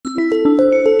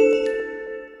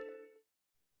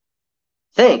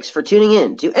Thanks for tuning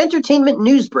in to Entertainment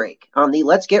News Break on the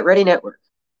Let's Get Ready Network.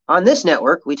 On this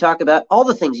network, we talk about all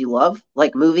the things you love,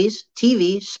 like movies,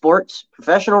 TV, sports,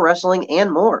 professional wrestling,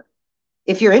 and more.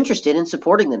 If you're interested in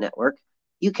supporting the network,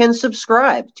 you can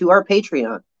subscribe to our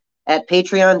Patreon at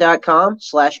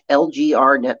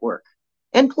patreon.com/LGR Network.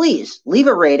 And please leave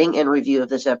a rating and review of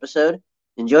this episode.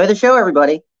 Enjoy the show,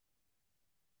 everybody.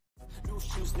 New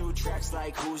shoes, new tracks,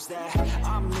 like who's that?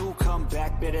 I'm new, come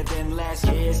back better than last.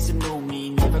 Yeah, it's a new me,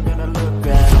 never gonna look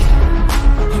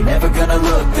back. Never gonna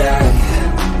look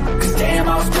back. Cause damn,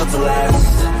 I was built to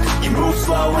last. You move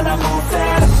slow and I move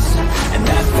fast. And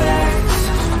that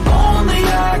fact, only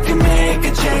I can make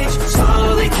a change.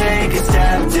 Slowly take a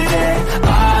step today.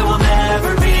 I will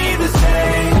never be the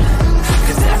same.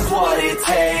 Cause that's what it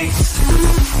takes.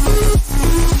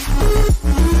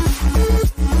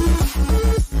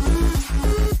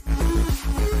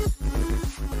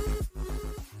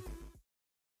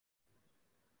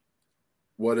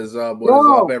 What is up? What is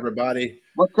up, everybody?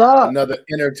 What's up? Another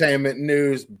entertainment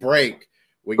news break.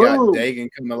 We got Dagan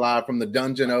coming live from the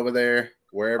dungeon over there,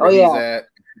 wherever he's at,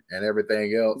 and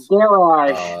everything else.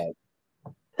 But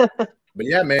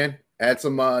yeah, man, had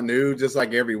some news just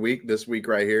like every week. This week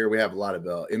right here, we have a lot of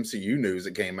MCU news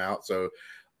that came out. So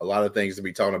a lot of things to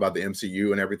be talking about the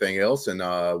MCU and everything else. And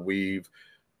we've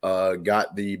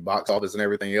got the box office and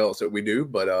everything else that we do.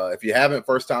 But if you haven't,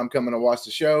 first time coming to watch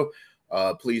the show,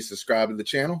 please subscribe to the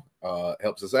channel.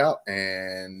 Helps us out.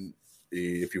 And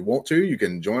if you want to, you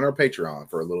can join our Patreon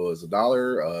for as little as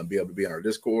 $1, be able to be on our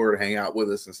Discord, hang out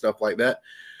with us and stuff like that.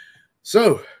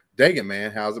 So, Dagan,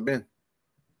 man, how's it been?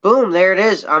 Boom, there it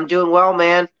is. I'm doing well,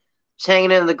 man. Just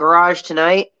hanging in the garage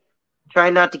tonight.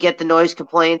 Trying not to get the noise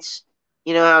complaints.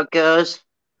 You know how it goes.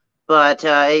 But,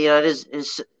 it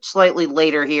is slightly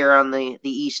later here on the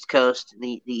East Coast,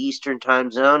 the Eastern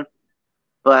time zone.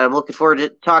 But I'm looking forward to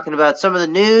talking about some of the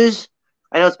news.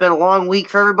 I know it's been a long week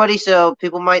for everybody, so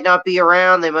people might not be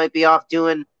around. They might be off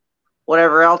doing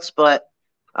whatever else. But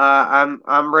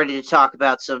I'm ready to talk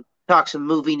some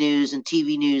movie news and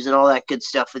TV news and all that good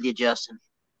stuff with you, Justin.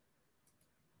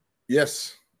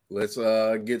 Yes, let's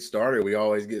get started. We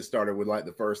always get started with like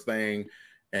the first thing,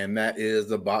 and that is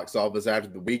the box office after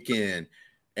the weekend.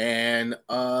 And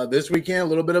this weekend, a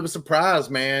little bit of a surprise,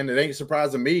 man. It ain't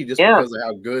surprising me just because of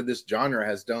how good this genre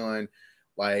has done,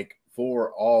 like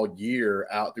for all year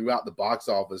out throughout the box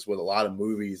office, with a lot of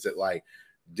movies that like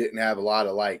didn't have a lot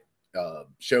of like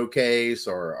showcase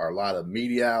or a lot of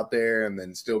media out there, and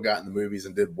then still got in the movies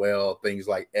and did well. Things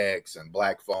like X and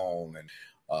Black Phone and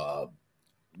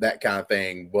that kind of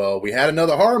thing. Well, we had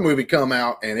another horror movie come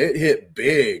out, and it hit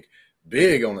big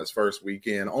on its first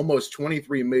weekend, almost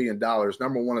 $23 million,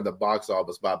 number one at the box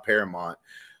office by Paramount.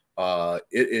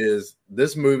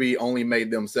 This movie only made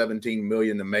them $17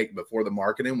 million to make before the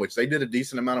marketing, which they did a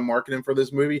decent amount of marketing for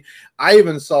this movie. I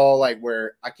even saw like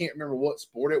where I can't remember what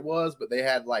sport it was, but they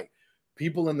had like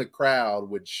people in the crowd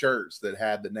with shirts that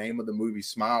had the name of the movie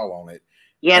Smile on it.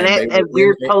 Yeah, and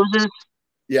weird poses.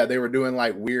 Yeah, they were doing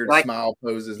like weird smile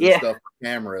poses and stuff for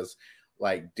cameras,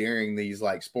 like during these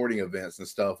like sporting events and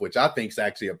stuff, which I think is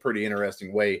actually a pretty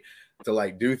interesting way to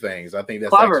like do things. I think that's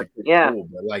clever. Actually pretty cool.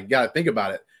 But like, you got to think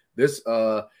about it. This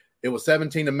it was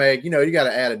 17 to make. You know, you got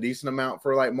to add a decent amount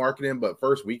for like marketing, but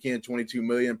first weekend 22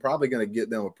 million, probably going to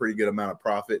get them a pretty good amount of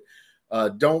profit.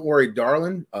 Don't Worry,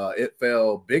 Darling. It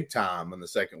fell big time on the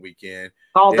second weekend.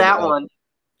 Called that one.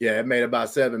 Yeah, it made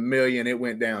about 7 million. It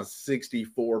went down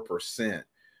 64%.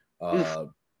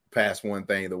 Past one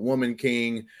thing. The Woman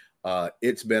King.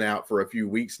 It's been out for a few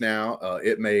weeks now.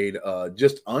 It made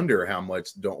just under how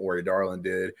much Don't Worry, Darling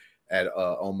did at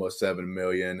almost 7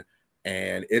 million.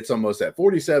 And it's almost at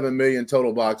 47 million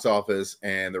total box office.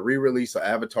 And the re-release of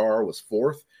Avatar was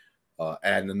fourth,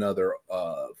 adding another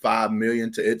 5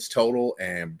 million to its total.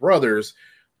 And Brothers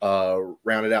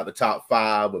rounded out the top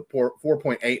five with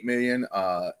 4.8 million.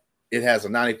 It has a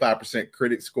 95%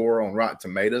 critic score on Rotten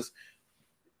Tomatoes.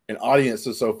 And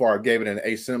audiences so far gave it an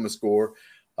A cinema score.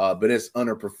 But it's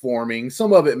underperforming.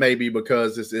 Some of it may be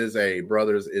because this is a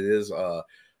Brothers. It is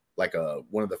like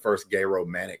one of the first gay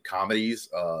romantic comedies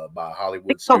by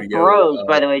Hollywood It's called Studio. Bros,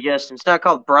 by the way, Justin. It's not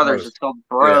called Brothers. It's called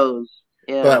Bros.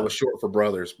 Yeah. So that was short for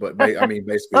Brothers, but I mean,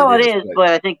 basically. Oh, it is, but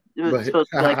I think it's supposed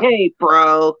to be like, hey,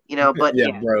 bro, but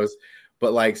yeah, Bros.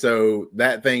 But like, so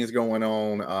that thing's going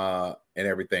on and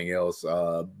everything else.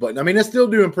 But I mean, it's still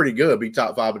doing pretty good. Be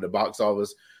top five at the box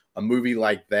office. A movie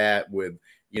like that with,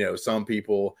 some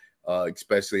people,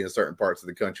 especially in certain parts of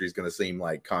the country, is going to seem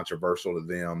like controversial to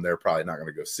them. They're probably not going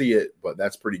to go see it, but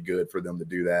that's pretty good for them to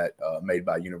do that. Made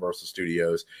by Universal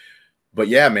Studios. But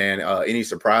yeah, man, any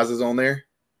surprises on there?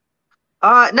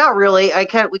 Not really.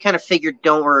 We kind of figured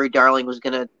 "Don't Worry, Darling" was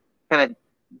gonna kind of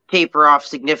taper off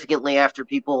significantly after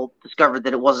people discovered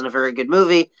that it wasn't a very good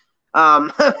movie.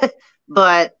 Um,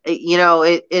 but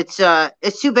it's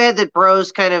too bad that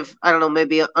Bros kind of, I don't know,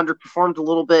 maybe underperformed a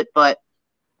little bit. But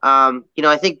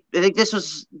I think this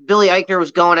was Billy Eichner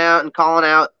was going out and calling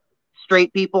out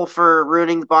straight people for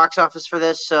ruining the box office for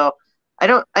this. So I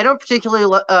don't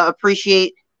particularly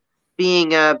appreciate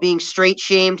being straight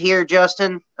shamed here,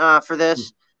 Justin, for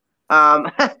this.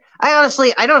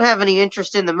 I don't have any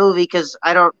interest in the movie because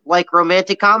I don't like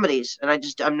romantic comedies, and I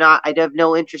have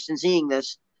no interest in seeing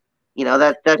this.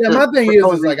 That's Yeah, my thing the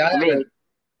only is like reason for me.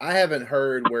 I haven't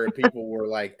heard where people were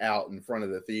like out in front of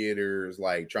the theaters,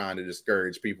 like trying to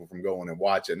discourage people from going and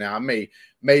watch it. Now, it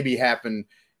maybe happen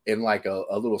in like a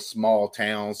little small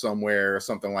town somewhere or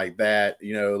something like that,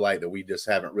 like that we just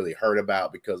haven't really heard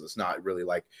about because it's not really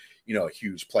like, a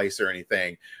huge place or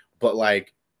anything. But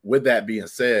like with that being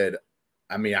said,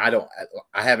 I mean, I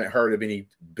haven't heard of any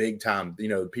big time,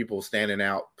 people standing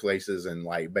out places and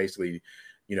like basically,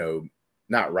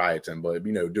 not rioting, but,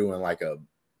 doing like a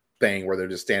thing where they're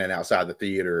just standing outside the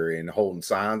theater and holding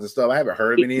signs and stuff. I haven't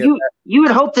heard of any of that. You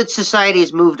would hope that society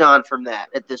has moved on from that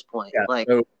at this point. Yeah. Like,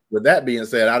 So with that being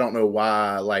said, I don't know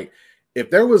why, like, if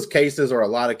there was cases or a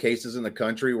lot of cases in the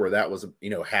country where that was,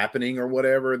 happening or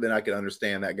whatever, then I could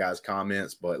understand that guy's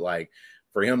comments. But like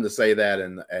for him to say that,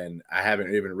 and I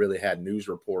haven't even really had news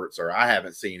reports, or I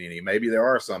haven't seen any. Maybe there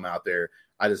are some out there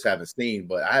I just haven't seen,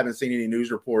 but I haven't seen any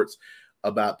news reports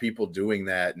about people doing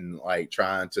that and like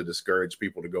trying to discourage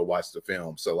people to go watch the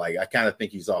film. So like I kind of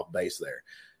think he's off base there.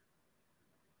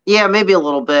 yeah, maybe a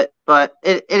little bit, but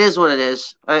it is what it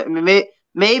is. I mean,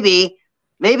 maybe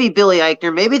Billy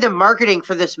Eichner, maybe the marketing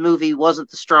for this movie wasn't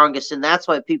the strongest, and that's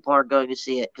why people aren't going to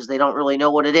see it because they don't really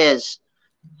know what it is.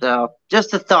 So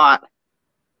just a thought.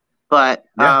 But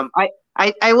Yeah.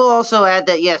 I will also add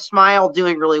that Smile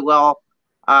doing really well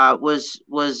was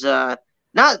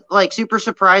not like super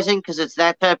surprising because it's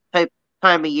that type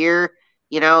time of year,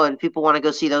 and people want to go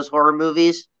see those horror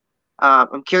movies.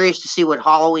 I'm curious to see what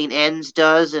Halloween Ends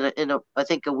does in I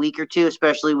think a week or two,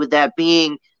 especially with that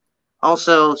being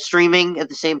also streaming at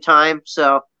the same time.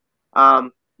 So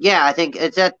yeah, I think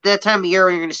it's at that time of year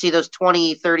when you're going to see those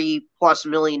 20, 30 plus $1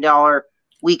 million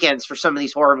weekends for some of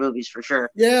these horror movies for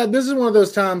sure. Yeah, this is one of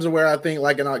those times where I think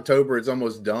like in October, it's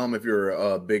almost dumb if you're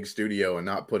a big studio and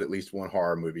not put at least one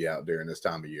horror movie out during this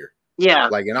time of year. Yeah.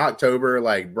 Like in October,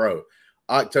 like bro,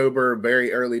 October,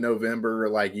 very early November,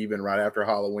 like even right after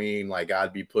Halloween, like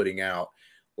I'd be putting out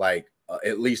like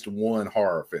at least one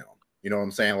horror film. You know what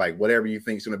I'm saying? Like whatever you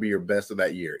think is going to be your best of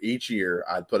that year. Each year,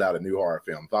 I'd put out a new horror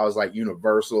film. If I was like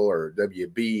Universal or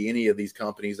WB, any of these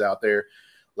companies out there,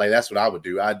 like that's what I would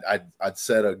do. I'd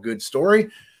set a good story,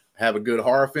 have a good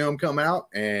horror film come out,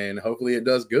 and hopefully it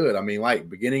does good. I mean, like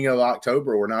beginning of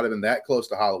October, we're not even that close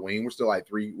to Halloween. We're still like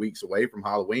 3 weeks away from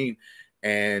Halloween,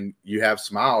 and you have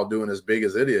Smile doing as big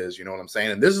as it is. You know what I'm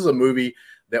saying? And this is a movie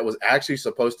that was actually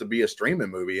supposed to be a streaming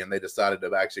movie, and they decided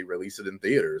to actually release it in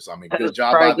theaters. I mean, good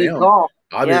job by them. Call.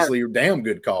 Obviously, yeah. Damn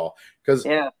good call. Because,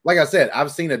 like I said,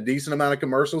 I've seen a decent amount of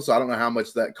commercials, so I don't know how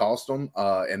much that cost them.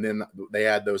 And then they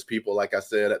had those people, like I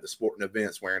said, at the sporting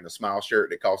events wearing the Smile shirt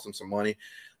that cost them some money.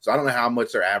 So I don't know how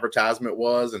much their advertisement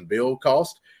was and bill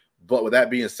cost. But with that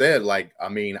being said, like, I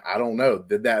mean, I don't know.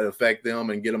 Did that affect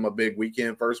them and get them a big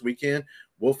weekend, first weekend?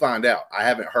 We'll find out. I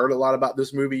haven't heard a lot about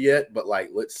this movie yet, but like,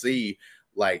 let's see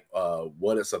like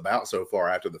what it's about so far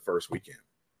after the first weekend.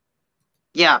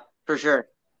 Yeah, for sure.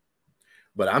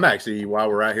 But I'm actually, while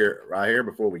we're right here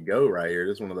before we go right here,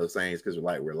 this is one of those things because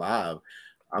we're live.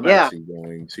 I'm actually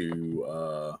going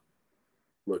to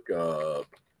look up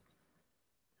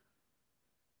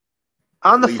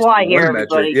on the fly here,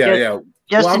 everybody. Yeah.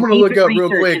 Well, I'm going to look up real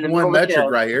quick one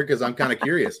metric right here because I'm kind of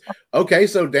curious. Okay,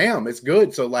 so damn, it's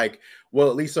good. So like, well,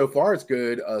 at least so far it's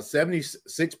good.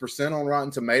 76% on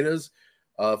Rotten Tomatoes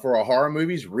for a horror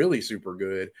movie is really super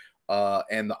good.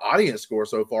 And the audience score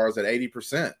so far is at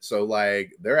 80%. So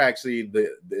like they're actually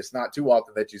it's not too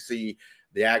often that you see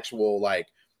the actual like,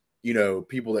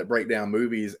 people that break down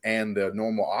movies and the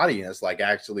normal audience like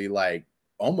actually like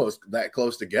almost that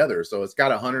close together. So it's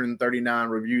got 139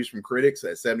 reviews from critics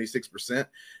at 76%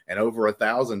 and over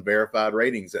 1,000 verified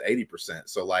ratings at 80%.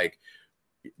 So like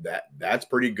that's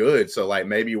pretty good. So like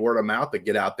maybe word of mouth to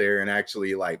get out there and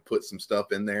actually like put some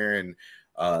stuff in there. And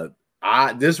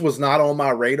this was not on my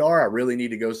radar. I really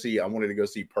need to go see. I wanted to go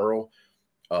see Pearl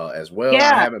as well.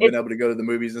 Yeah, I haven't been able to go to the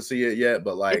movies and see it yet,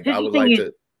 but like I would like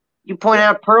to. You point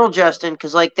out Pearl, Justin,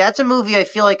 because like that's a movie. I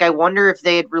feel like I wonder if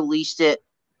they had released it,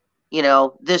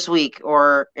 this week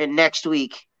or next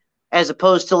week, as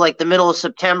opposed to like the middle of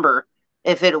September.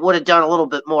 if it would have done a little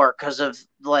bit more because of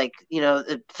like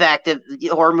the fact that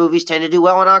horror movies tend to do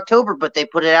well in October, but they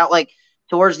put it out like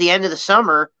towards the end of the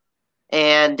summer,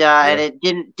 and Yeah. it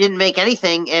didn't make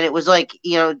anything, and it was like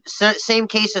same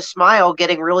case of Smile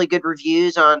getting really good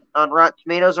reviews on Rotten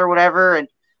Tomatoes or whatever, and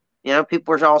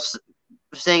people were all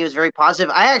saying it was very positive.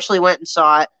 I actually went and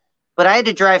saw it, but I had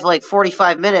to drive like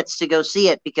 45 minutes to go see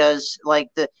it because like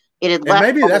it had And left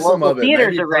maybe all the that's some local of it.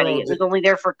 theaters Maybe already. Pearl It was only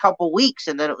there for a couple weeks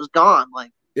and then it was gone.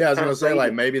 Like, Yeah, I was kind gonna of say, like,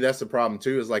 crazy. maybe that's the problem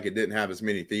too, is like it didn't have as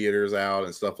many theaters out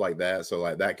and stuff like that. So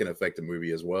like that can affect the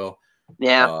movie as well.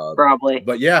 Yeah, Uh, probably.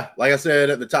 but yeah, like I said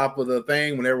at the top of the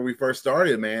thing, whenever we first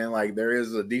started, man, like there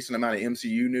is a decent amount of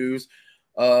MCU news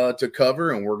to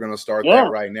cover, and we're gonna start that Yeah.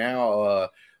 right now.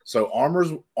 So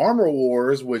Armor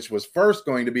Wars, which was first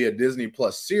going to be a Disney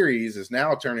Plus series, is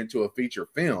now turned into a feature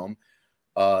film.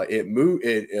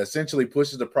 It essentially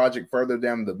pushes the project further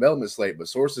down the development slate, but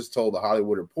sources told the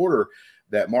Hollywood Reporter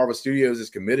that Marvel Studios is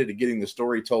committed to getting the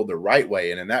story told the right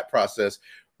way, and in that process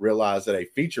realized that a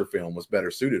feature film was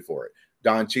better suited for it.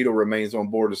 Don Cheadle remains on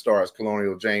board to star as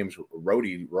Colonial James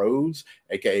Rhodey Rhodes,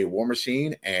 aka War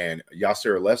Machine, and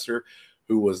Yasser Lesser,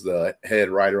 who was the head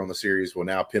writer on the series, will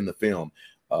now pen the film.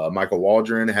 Michael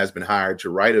Waldron has been hired to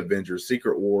write Avengers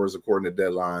Secret Wars, according to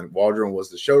Deadline. Waldron was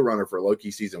the showrunner for Loki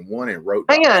season 1 and wrote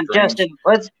Hang Doctor on, Strange.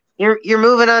 Justin. You're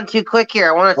moving on too quick here.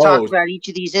 I want to talk Oh, about each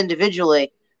of these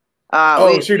individually.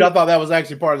 oh We, shoot! I thought that was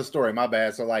actually part of the story. My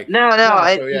bad. So like, no, nah.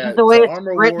 So this is yeah. the way So it's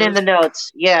Armor written in the Wars.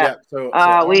 notes. Yeah. Yeah. So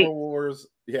Armor We Wars.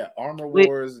 Yeah. Armor we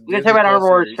Wars we're gonna talk Disney about Armor Plus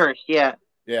Wars series. first. Yeah.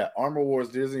 Yeah, Armor Wars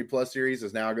Disney Plus series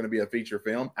is now going to be a feature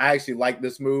film. I actually like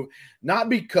this move, not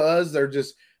because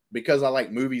because I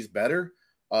like movies better.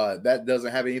 That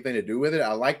doesn't have anything to do with it.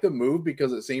 I like the move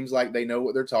because it seems like they know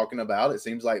what they're talking about. It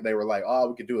seems like they were like, oh,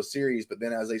 we could do a series, but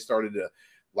then as they started to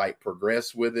like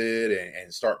progress with it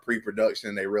and start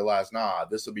pre-production, they realized, nah,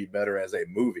 this will be better as a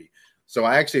movie. So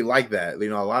I actually like that.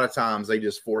 A lot of times they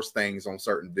just force things on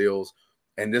certain deals,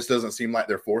 and this doesn't seem like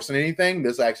they're forcing anything.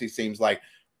 This actually seems like,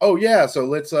 oh yeah, so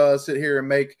let's sit here and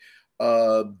make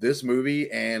this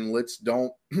movie, and let's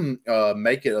don't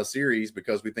make it a series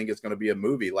because we think it's going to be a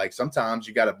movie. Like sometimes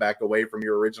you got to back away from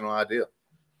your original idea.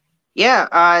 Yeah.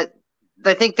 I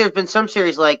think there's been some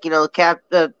series like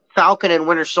Falcon and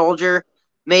Winter Soldier,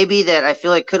 maybe that I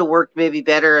feel like could have worked maybe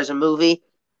better as a movie,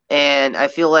 and I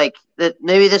feel like that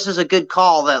maybe this is a good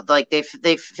call that like they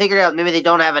figured out maybe they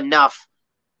don't have enough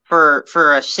for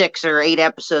a 6 or 8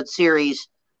 episode series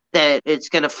that it's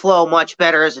going to flow much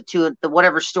better as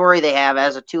whatever story they have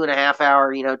as a 2.5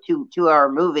 hour 2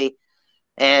 hour movie.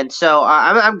 And so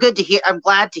I'm good to hear. I'm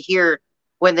glad to hear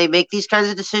when they make these kinds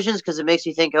of decisions because it makes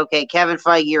me think, okay, Kevin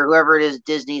Feige or whoever it is,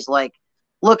 Disney's like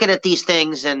looking at these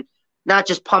things and not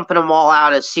just pumping them all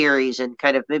out as series and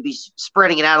kind of maybe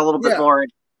spreading it out a little bit Yeah, more.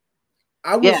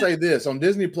 I will Yeah, say this on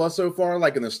Disney Plus so far,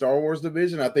 like in the Star Wars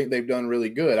division, I think they've done really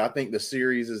good. I think the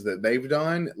series that they've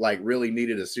done like really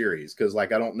needed a series because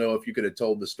like I don't know if you could have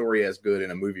told the story as good in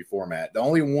a movie format. The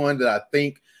only one that I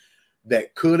think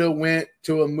that could have went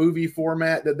to a movie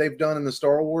format that they've done in the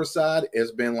Star Wars side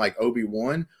has been like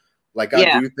Obi-Wan. Like I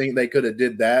yeah, do think they could have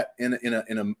did that in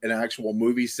an actual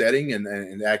movie setting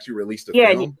and actually released a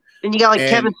yeah. film. And you got like And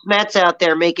Kevin Smets out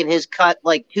there making his cut,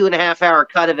 like 2.5 hour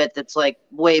cut of it. That's like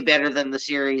way better than the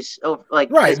series. Oh, like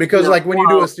right, because like when you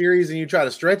do flow. a series and you try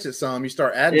to stretch it some, you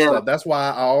start adding Yeah, stuff. That's why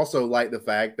I also like the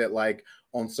fact that like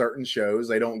on certain shows,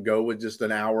 they don't go with just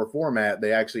an hour format.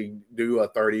 They actually do a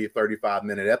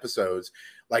 35-minute episodes.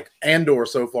 Like Andor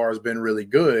so far has been really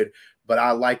good, but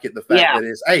I like it the fact yeah. that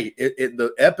it's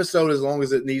the episode as long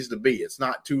as it needs to be. It's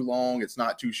not too long, it's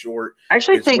not too short. I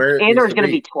actually It's think where it needs Andor is to going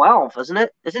to be be. 12, isn't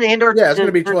it? Isn't Andor Yeah, it's going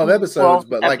to be for 12 season episodes, 12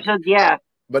 but like episodes? Yeah,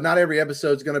 but not every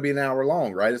episode is going to be an hour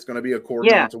long, right? It's going to be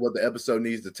according yeah. on to what the episode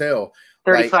needs to tell.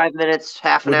 Like 35 minutes,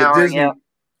 half an with the hour. Yeah, Disney,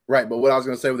 right? But what I was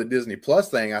going to say with the Disney Plus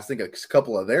thing, I think a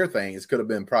couple of their things could have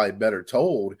been probably better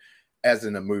told as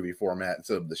in a movie format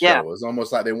instead of the show. yeah, It was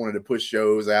almost like they wanted to push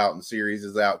shows out and series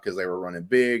out because they were running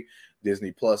big.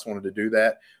 Disney Plus wanted to do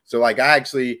that. So like I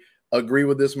actually agree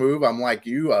with this move. I'm like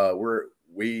you.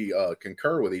 We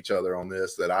concur with each other on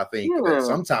this. That I think that yeah.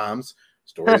 sometimes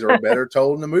stories are better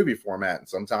told in the movie format, and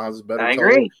sometimes it's better I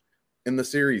told agree in the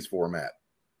series format.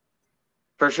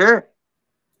 for sure.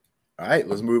 All right,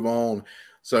 let's move on.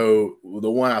 So the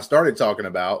one I started talking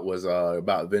about was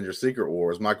about Avengers Secret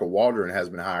Wars. Michael Waldron has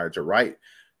been hired to write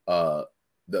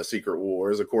the Secret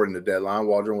Wars. According to Deadline,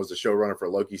 Waldron was the showrunner for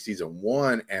Loki season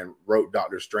 1 and wrote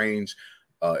Doctor Strange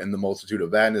in the Multitude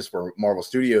of Madness for Marvel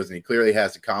Studios. And he clearly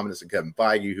has the confidence in Kevin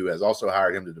Feige, who has also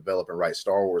hired him to develop and write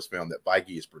Star Wars film that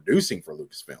Feige is producing for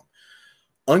Lucasfilm.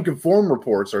 unconfirmed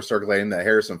reports are circulating that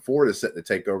Harrison Ford is set to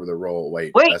take over the role.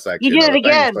 Wait, Wait, that's you actually did it another thing.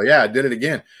 again. So yeah, I did it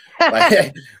again.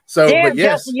 Like, so, Damn, but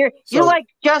yes, Justin, you're so like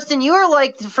Justin. You are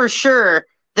like for sure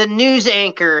the news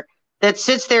anchor that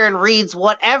sits there and reads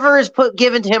whatever is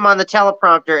given to him on the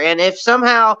teleprompter. And if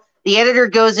somehow the editor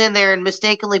goes in there and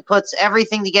mistakenly puts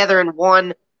everything together in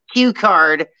one cue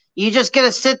card, you're just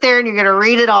gonna sit there and you're gonna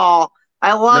read it all.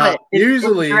 I love now it. It's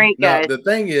usually, great, now guys. the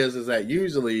thing is that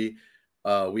usually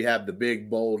we have the big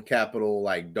bold capital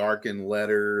like darkened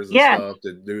letters and Yes. stuff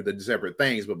to do the separate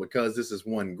things, but because this is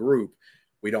one group,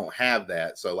 we don't have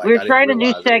that. So like We're I didn't trying a new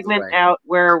realize it was a segment thing. out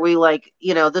where we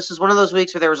this is one of those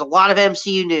weeks where there was a lot of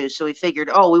MCU news. So we figured,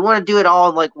 we want to do it all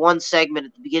in like one segment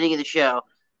at the beginning of the show.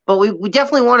 But we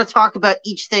definitely want to talk about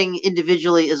each thing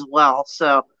individually as well.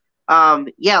 So,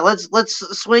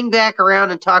 let's swing back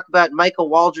around and talk about Michael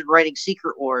Waldron writing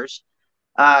Secret Wars.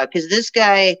 Because this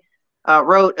guy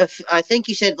wrote, I think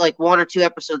you said like 1 or 2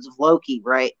 episodes of Loki,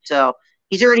 right? So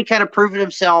he's already kind of proven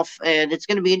himself, and it's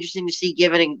going to be interesting to see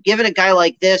given a guy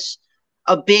like this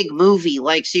a big movie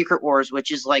like Secret Wars,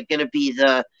 which is like going to be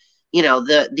the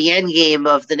end game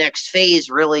of the next phase,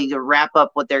 really to wrap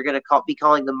up what they're going to be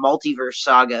calling the multiverse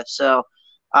saga. So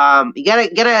you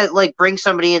gotta like bring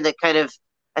somebody in that kind of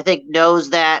I think knows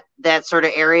that sort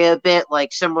of area a bit,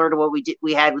 like similar to what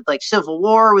we had with like Civil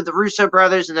War with the Russo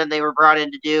brothers, and then they were brought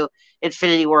in to do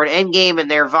Infinity War and Endgame,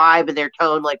 and their vibe and their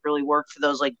tone like really worked for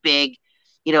those like big,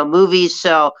 movies.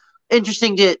 So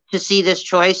interesting to see this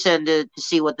choice and to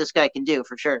see what this guy can do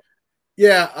for sure.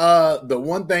 Yeah, the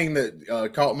one thing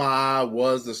that caught my eye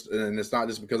was this, and it's not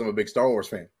just because I'm a big Star Wars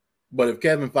fan, but if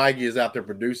Kevin Feige is out there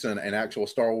producing an actual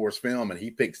Star Wars film and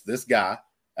he picks this guy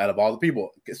out of all the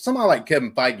people, somebody like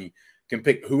Kevin Feige can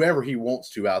pick whoever he wants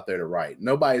to out there to write.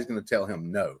 Nobody's going to tell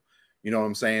him no. You know what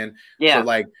I'm saying? Yeah. So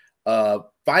like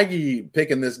Feige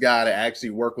picking this guy to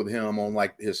actually work with him on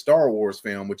like his Star Wars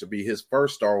film, which will be his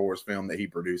first Star Wars film that he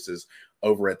produces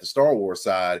over at the Star Wars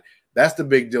side. That's the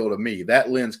big deal to me.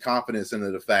 That lends confidence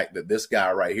into the fact that this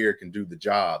guy right here can do the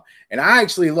job. And I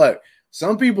actually look,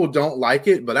 some people don't like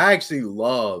it, but I actually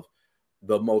love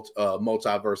the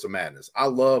multiverse of madness. I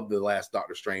love the last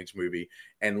Doctor Strange movie,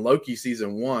 and Loki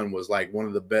season 1 was like one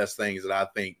of the best things that I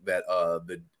think that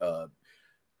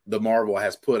the Marvel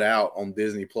has put out on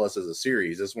Disney Plus as a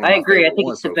series. It's one of I my agree. I favorite think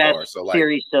ones it's the so best far. So like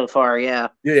series so far. Yeah.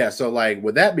 Yeah. So like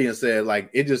with that being said, like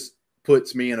it just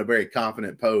puts me in a very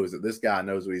confident pose that this guy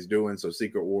knows what he's doing. So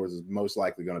Secret Wars is most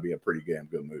likely going to be a pretty damn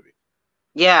good movie.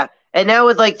 Yeah, and now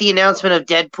with like the announcement of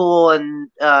Deadpool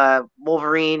and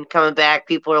Wolverine coming back,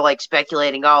 people are like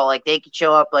speculating, oh, like they could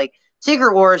show up. Like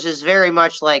Secret Wars is very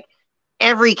much like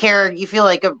every character. You feel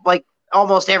like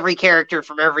almost every character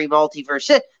from every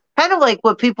multiverse. Kind of like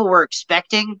what people were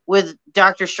expecting with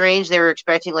Doctor Strange. They were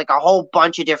expecting like a whole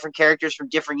bunch of different characters from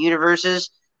different universes,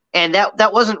 and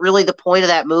that wasn't really the point of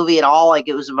that movie at all. Like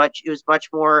it was much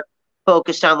more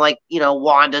focused on like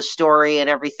Wanda's story and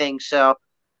everything. So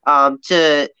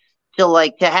to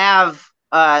have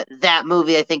that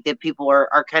movie, I think that people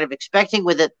are kind of expecting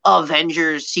with it.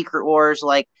 Avengers, Secret Wars,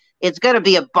 like it's going to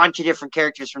be a bunch of different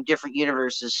characters from different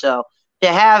universes. So to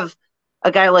have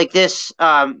a guy like this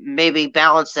maybe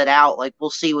balance that out, like we'll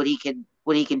see what he can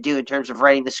do in terms of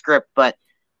writing the script. But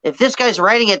if this guy's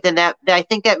writing it, then I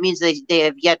think that means they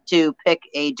have yet to pick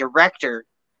a director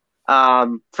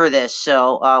for this.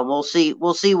 So we'll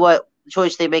see what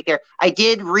choice they make there. I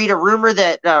did read a rumor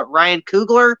that Ryan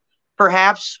Coogler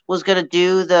perhaps was going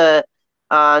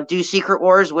to do Secret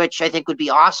Wars, which I think would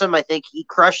be awesome. I think he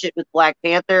crushed it with Black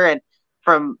Panther, and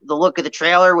from the look of the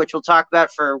trailer, which we'll talk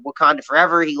about for Wakanda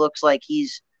Forever, he looks like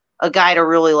he's a guy to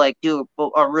really like do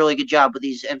a really good job with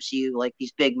these MCU, like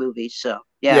these big movies. So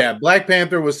yeah, Black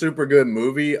Panther was super good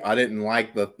movie. I didn't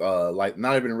like the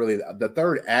not even really the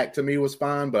third act to me was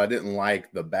fine, but I didn't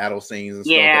like the battle scenes and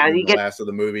stuff that in the last of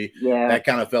the movie. Yeah, that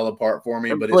kind of fell apart for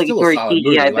me, but it's still a solid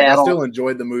movie. Like I still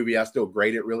enjoyed the movie. I still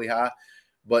grade it really high,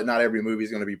 but not every movie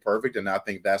is going to be perfect, and I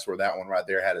think that's where that one right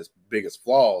there had its biggest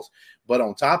flaws. But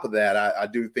on top of that, I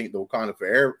do think the Wakanda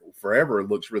Forever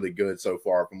looks really good so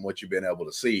far from what you've been able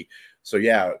to see. So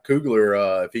yeah,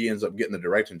 Coogler, if he ends up getting the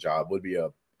directing job, would be a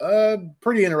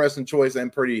pretty interesting choice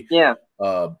and pretty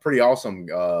awesome.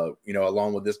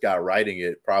 Along with this guy writing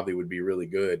it, probably would be really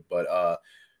good. But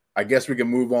I guess we can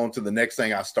move on to the next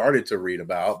thing I started to read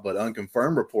about. But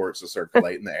unconfirmed reports are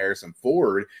circulating that Harrison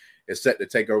Ford is set to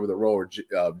take over the role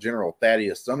of General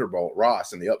Thaddeus Thunderbolt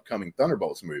Ross in the upcoming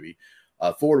Thunderbolts movie.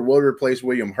 Ford will replace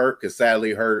William Hurt because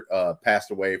sadly Hurt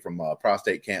passed away from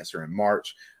prostate cancer in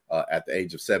March at the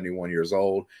age of 71 years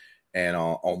old. And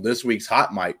on this week's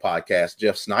Hot Mic podcast,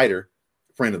 Jeff Snyder,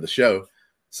 friend of the show,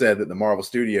 said that the Marvel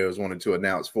Studios wanted to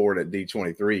announce Ford at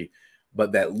D23,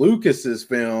 but that Lucas's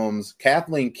films,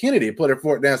 Kathleen Kennedy put her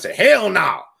foot down and said, hell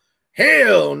no.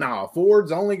 Hell no.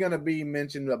 Ford's only going to be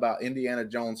mentioned about Indiana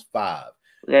Jones 5.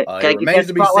 It remains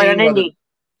to be seen whether,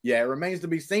 it remains to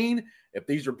be seen if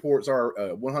these reports are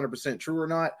 100% true or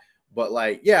not. But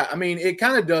like, yeah, I mean, it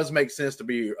kind of does make sense, to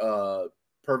be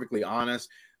perfectly honest,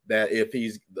 that if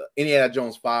Indiana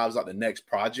Jones 5 is like the next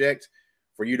project,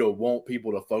 for you to want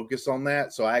people to focus on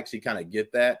that. So I actually kind of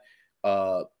get that.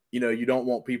 You don't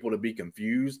want people to be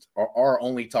confused or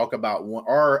only talk about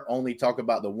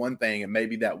the one thing, and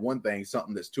maybe that one thing,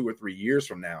 something that's 2 or 3 years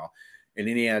from now in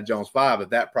Indiana Jones 5, if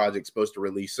that project's supposed to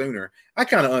release sooner. I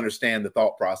kind of understand the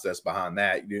thought process behind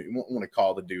that. You want to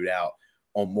call the dude out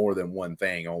on more than one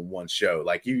thing on one show.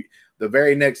 Like the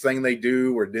very next thing they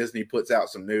do where Disney puts out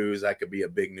some news, that could be a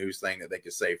big news thing that they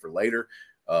could save for later.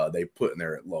 They put in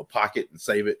their little pocket and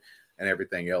save it and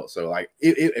everything else. So like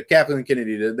if Kathleen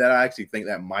Kennedy did that, I actually think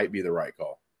that might be the right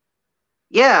call.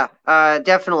 Yeah,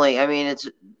 definitely. I mean,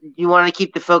 you want to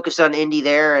keep the focus on Indy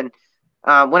there. And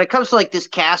when it comes to like this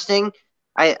casting,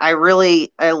 I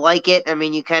like it. I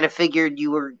mean, you kind of figured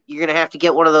you're going to have to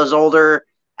get one of those older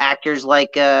actors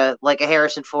like a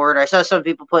Harrison Ford. I saw some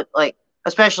people put, like,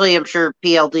 especially I'm sure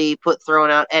PLD throwing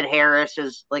out Ed Harris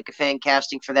as like a fan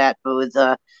casting for that. But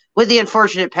with the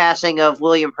unfortunate passing of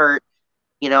William Hurt,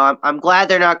 I'm glad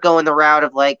they're not going the route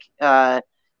of like the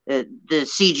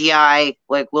CGI,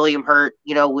 like William Hurt,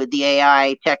 with the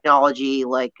AI technology,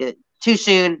 like too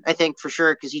soon, I think, for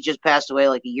sure, because he just passed away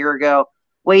like a year ago.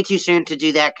 Way too soon to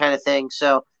do that kind of thing.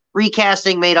 So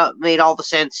recasting made all the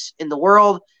sense in the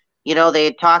world. They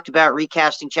had talked about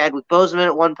recasting Chadwick Boseman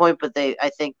at one point, but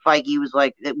I think Feige was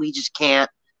like, that we just can't.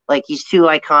 Like, he's too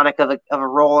iconic of a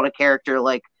role and a character.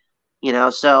 Like,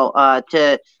 so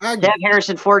to have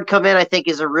Harrison Ford come in, I think,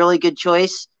 is a really good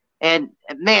choice. And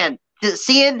man,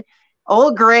 seeing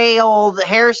old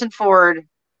Harrison Ford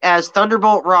as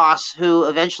Thunderbolt Ross, who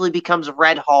eventually becomes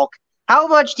Red Hulk. How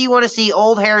much do you want to see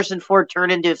old Harrison Ford turn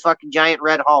into a fucking giant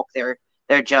Red Hulk there,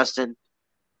 Justin?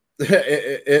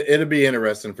 It'll be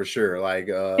interesting for sure. Like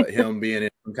him being in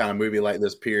some kind of movie like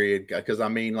this, period. Because I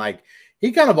mean, like,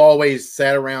 he kind of always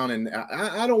sat around, and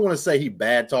I don't want to say he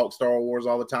bad talked Star Wars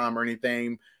all the time or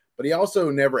anything, but he also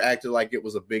never acted like it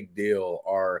was a big deal,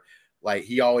 or like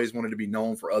he always wanted to be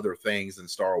known for other things than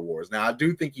Star Wars. Now, I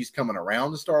do think he's coming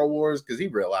around to Star Wars because he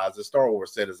realized that Star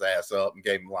Wars set his ass up and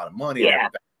gave him a lot of money. Yeah.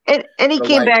 And he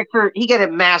came back he got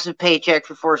a massive paycheck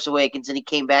for Force Awakens, and he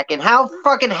came back, and how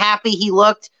fucking happy he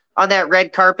looked on that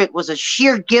red carpet was a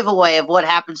sheer giveaway of what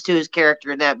happens to his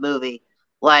character in that movie.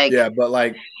 Like, yeah, but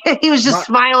like he was just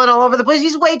smiling all over the place.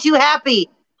 He's way too happy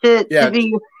to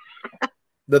be.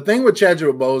 The thing with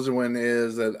Chadwick Boseman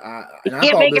is that I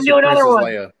thought this was Princess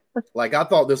Leia. Like, I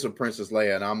thought this was Princess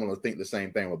Leia, and I'm going to think the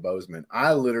same thing with Boseman.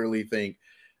 I literally think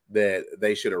that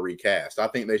they should have recast. I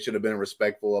think they should have been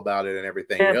respectful about it and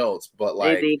everything else. But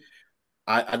like,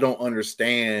 I don't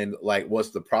understand, like, what's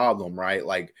the problem, right?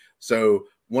 Like, so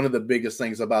one of the biggest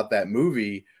things about that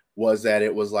movie was that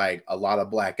it was like a lot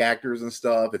of black actors and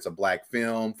stuff. It's a black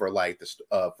film for like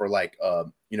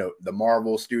the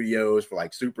Marvel Studios, for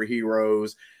like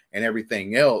superheroes and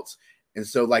everything else. And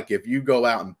so, like, if you go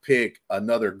out and pick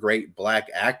another great black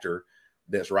actor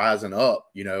that's rising up,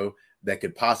 that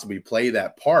could possibly play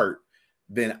that part,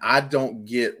 then I don't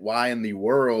get why in the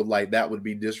world, like, that would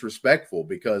be disrespectful,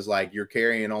 because like, you're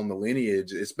carrying on the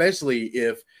lineage, especially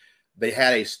if they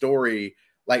had a story.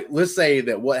 Like, let's say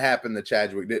that what happened to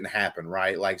Chadwick didn't happen,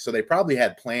 right? Like, so they probably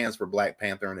had plans for Black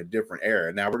Panther in a different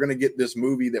era. Now we're going to get this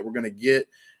movie that we're going to get,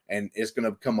 and it's going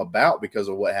to come about because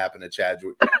of what happened to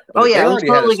Chadwick. But it was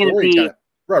totally going to be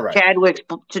Chadwick's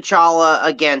T'Challa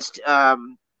against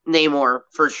Namor,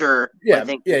 for sure. Yeah,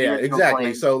 exactly.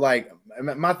 Plan. So like,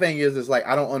 my thing is like,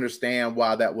 I don't understand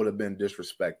why that would have been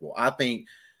disrespectful. I think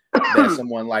that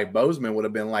someone like Boseman would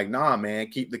have been like, nah, man,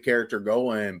 keep the character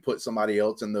going, put somebody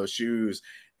else in those shoes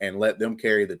and let them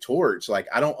carry the torch. Like,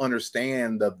 I don't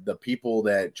understand the people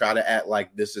that try to act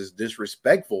like this is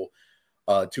disrespectful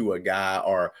to a guy,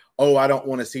 or, oh, I don't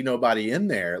want to see nobody in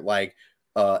there, like,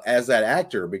 as that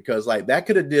actor, because like, that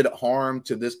could have did harm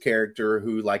to this character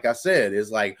who, like I said,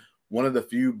 is like one of the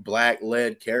few black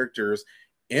led characters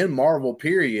in Marvel,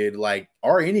 period, like,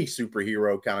 or any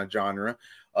superhero kind of genre.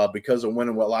 Because of when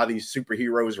a lot of these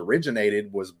superheroes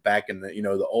originated was back in the,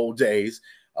 the old days,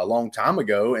 a long time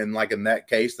ago. And like, in that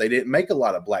case, they didn't make a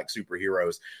lot of black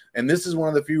superheroes. And this is one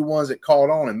of the few ones that caught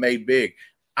on and made big.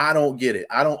 I don't get it.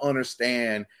 I don't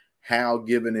understand how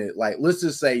given it, like, let's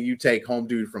just say you take home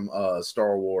dude from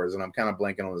Star Wars, and I'm kind of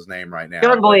blanking on his name right now.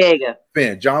 John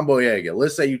Boyega. John Boyega.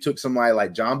 Let's say you took somebody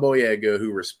like John Boyega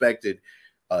who respected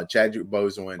Chadwick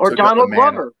Boseman, Or Donald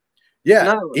Glover.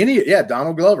 Yeah,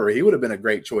 Donald Glover. He would have been a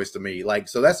great choice to me. Like,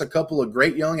 so that's a couple of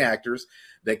great young actors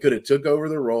that could have took over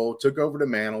the role, took over the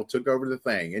mantle, took over the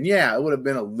thing. And yeah, it would have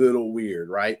been a little weird,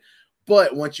 right?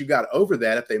 But once you got over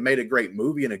that, if they made a great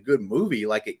movie and a good movie,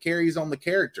 like, it carries on the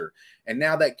character. And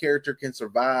now that character can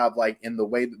survive, like, in the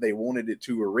way that they wanted it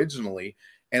to originally.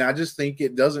 And I just think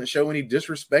it doesn't show any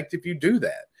disrespect if you do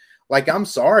that. Like, I'm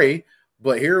sorry,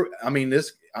 but here, I mean,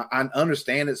 I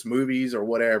understand it's movies or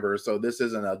whatever, so this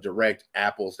isn't a direct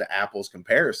apples to apples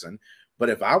comparison. But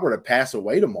if I were to pass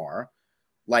away tomorrow,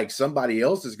 like, somebody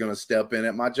else is going to step in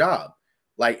at my job.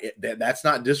 Like, that's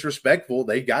not disrespectful.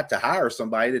 They got to hire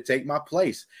somebody to take my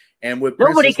place. And with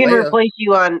nobody Princess can Leia, replace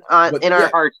you in our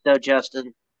hearts, though,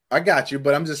 Justin. I got you,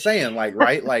 but I'm just saying, like,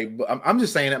 right? Like, I'm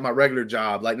just saying at my regular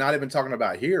job, like, not even talking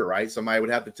about here, right? Somebody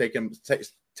would have to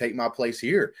take my place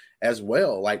here as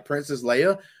well. Like Princess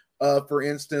Leia, for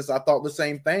instance, I thought the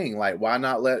same thing. Like, why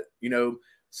not let,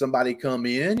 somebody come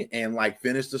in and, like,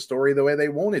 finish the story the way they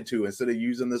wanted to instead of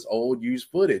using this old used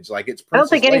footage? Like, it's Princess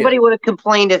I don't think anybody would have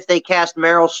complained if they cast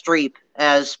Meryl Streep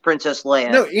as Princess Leia.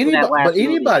 No,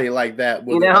 anybody like that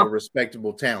with a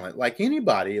respectable talent, like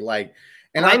anybody, like,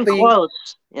 and I'm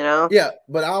close, Yeah,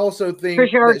 but I also think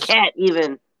Patricia Arquette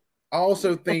even. I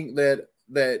also think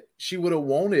that she would have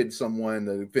wanted someone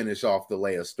to finish off the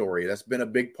Leia story. That's been a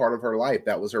big part of her life.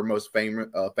 That was her most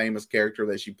famous character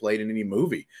that she played in any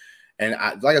movie. And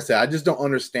like I said, I just don't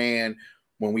understand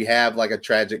when we have, like, a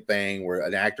tragic thing where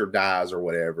an actor dies or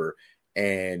whatever,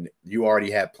 and you already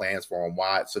have plans for them,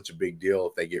 why it's such a big deal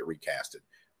if they get recasted.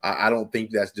 I don't think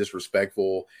that's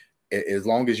disrespectful. As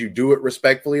long as you do it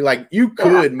respectfully, like, you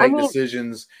could make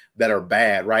decisions that are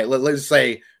bad, right? Let's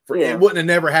say it wouldn't have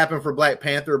never happened for Black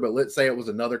Panther, but let's say it was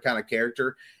another kind of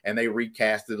character and they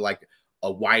recasted, like,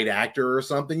 a white actor or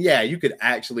something. Yeah, you could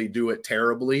actually do it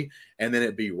terribly and then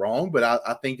it'd be wrong. But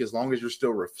I think as long as you're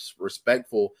still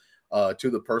respectful to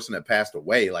the person that passed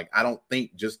away, like, I don't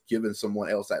think just giving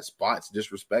someone else that spot's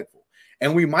disrespectful.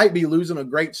 And we might be losing a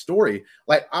great story.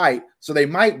 Like, so they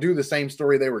might do the same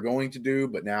story they were going to do,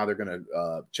 but now they're going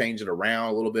to change it around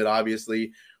a little bit,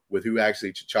 obviously, with who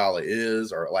actually T'Challa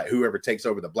is, or, like, whoever takes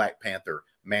over the Black Panther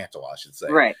mantle, I should say.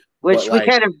 Right. Which we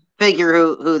kind of figure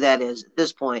who that is at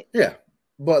this point. Yeah.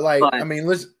 But, like, I mean,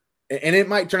 and it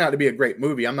might turn out to be a great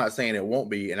movie. I'm not saying it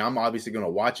won't be, and I'm obviously going to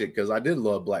watch it because I did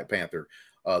love Black Panther,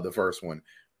 the first one.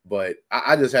 But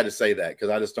I just had to say that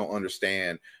because I just don't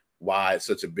understand why it's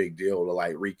such a big deal to,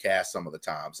 like, recast some of the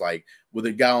times. Like, with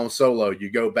the guy on Solo,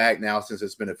 you go back now, since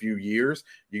it's been a few years,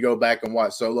 you go back and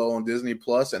watch Solo on Disney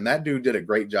Plus, and that dude did a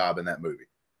great job in that movie.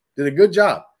 Did a good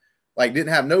job. Like,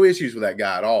 didn't have no issues with that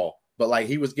guy at all. But, like,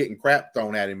 he was getting crap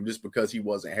thrown at him just because he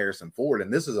wasn't Harrison Ford.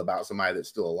 And this is about somebody that's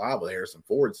still alive, with Harrison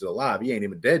Ford still alive. He ain't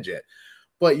even dead yet.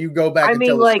 But you go back and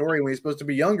tell the story when he's supposed to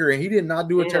be younger, and he did not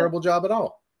do a terrible job at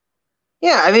all.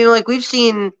 Yeah, I mean, like, we've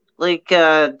seen, like,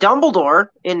 Dumbledore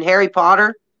in Harry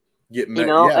Potter.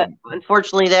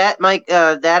 Unfortunately, that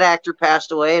actor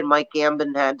passed away, and Mike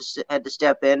Gambon had to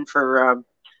step in for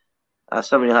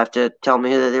somebody will have to tell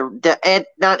me who they're.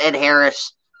 Not Ed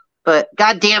Harris. But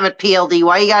God damn it, PLD,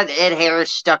 why you got Ed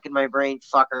Harris stuck in my brain,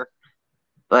 fucker?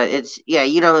 But it's,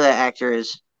 you know who that actor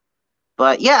is.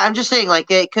 But yeah, I'm just saying, like,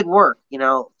 it could work,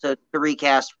 to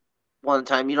recast one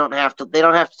time. They don't have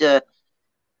to,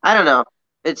 I don't know.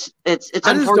 It's I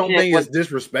just don't think it's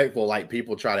disrespectful, like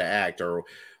people try to act or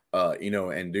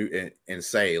and do and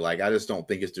say, like, I just don't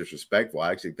think it's disrespectful.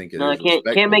 I actually think it is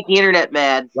respectful. Can't make the internet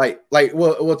mad.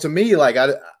 Well, to me, like,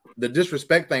 the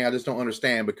disrespect thing, I just don't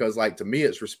understand, because, like, to me,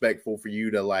 it's respectful for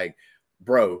you to, like,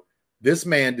 bro, this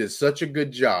man did such a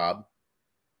good job.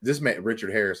 This man,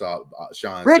 Richard Harris,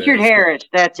 Sean. Richard Harris,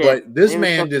 that's it. But this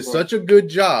man did such a good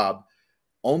job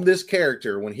on this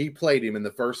character when he played him in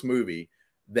the first movie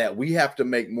that we have to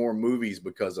make more movies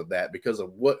because of that, because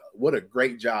of what a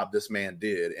great job this man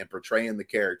did in portraying the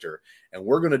character. And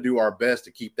we're going to do our best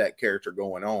to keep that character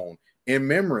going on in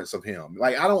remembrance of him.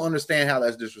 Like, I don't understand how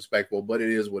that's disrespectful, but it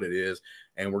is what it is.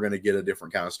 And we're going to get a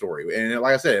different kind of story. And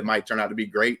like I said, it might turn out to be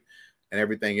great and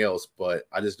everything else, but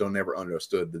I just never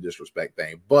understood the disrespect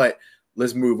thing. But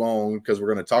let's move on, because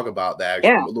we're going to talk about that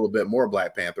a little bit more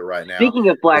Black Panther right now. Speaking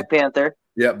of Black Panther.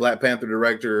 Yeah, Black Panther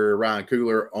director Ryan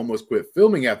Coogler almost quit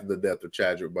filming after the death of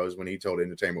Chadwick Boseman when he told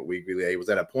Entertainment Weekly that he was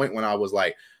at a point when I was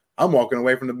like, I'm walking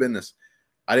away from the business.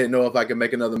 I didn't know if I could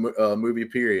make another movie,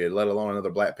 period, let alone another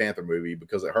Black Panther movie,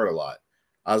 because it hurt a lot.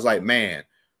 I was like, man,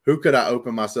 Who could I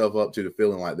open myself up to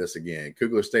feeling like this again?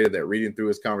 Coogler stated that reading through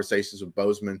his conversations with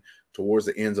Boseman towards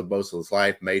the ends of Boseman's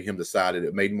life made him decide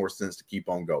it made more sense to keep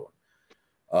on going.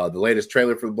 The latest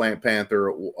trailer for the Black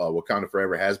Panther, Wakanda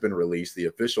Forever, has been released. The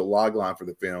official logline for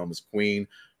the film is Queen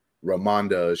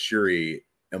Ramonda Shuri,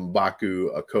 M'Baku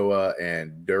Akoa,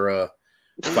 and Dura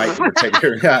fight to protect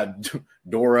their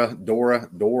Dora.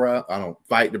 I don't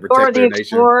fight to protect Dora their the nation.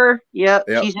 Explorer. Yep,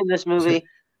 she's in this movie.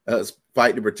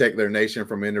 Fight to protect their nation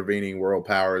from intervening world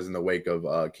powers in the wake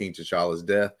of King T'Challa's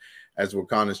death. As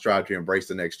Wakandans strive to embrace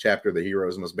the next chapter, the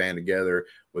heroes must band together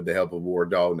with the help of War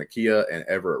Dog Nakia and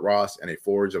Everett Ross and a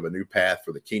forge of a new path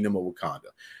for the kingdom of Wakanda.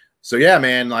 So yeah,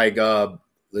 man, like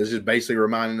this is basically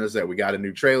reminding us that we got a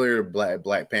new trailer.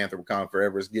 Black Panther Wakanda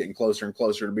Forever is getting closer and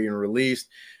closer to being released.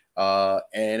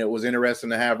 And it was interesting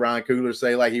to have Ryan Coogler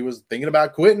say like he was thinking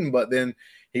about quitting, but then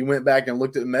he went back and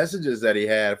looked at the messages that he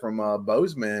had from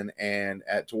Boseman and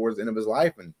towards the end of his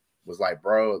life and was like,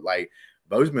 bro, like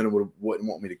Boseman wouldn't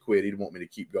want me to quit. He'd want me to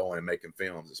keep going and making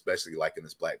films, especially like in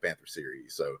this Black Panther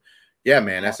series. So yeah,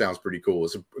 man, that sounds pretty cool.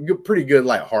 It's a pretty good,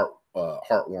 like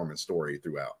heartwarming story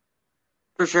throughout.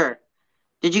 For sure.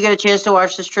 Did you get a chance to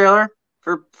watch this trailer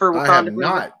for Wakanda? I have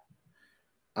not.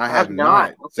 I have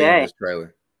not seen this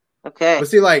trailer. Okay. But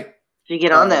see, like, so you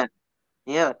get on that.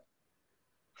 Yeah.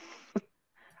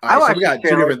 All right, so we got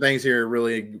two different things here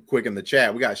really quick in the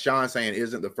chat. We got Sean saying,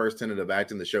 isn't the first tenet of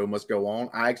acting the show must go on?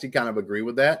 I actually kind of agree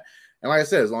with that. And like I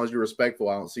said, as long as you're respectful,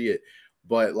 I don't see it.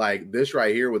 But like this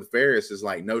right here with Ferris is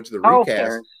like no to the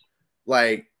recast.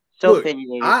 Like, so look,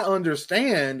 I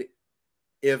understand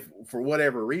if for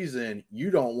whatever reason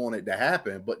you don't want it to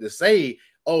happen, but to say,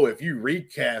 oh, if you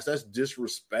recast, that's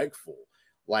disrespectful.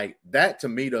 Like that to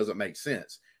me doesn't make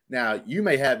sense. Now, you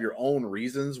may have your own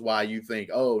reasons why you think,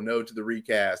 oh, no to the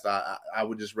recast. I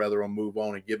would just rather move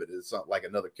on and give it to something like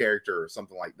another character or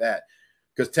something like that.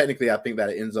 Because technically, I think that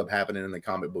it ends up happening in the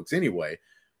comic books anyway.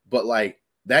 But like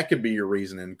that could be your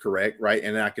reasoning, correct? Right.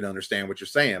 And I can understand what you're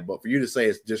saying. But for you to say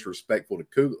it's disrespectful to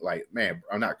Coogler, like, man,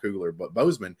 I'm not Coogler, but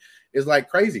Boseman is like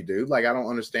crazy, dude. Like, I don't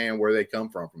understand where they come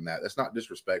from that. That's not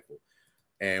disrespectful.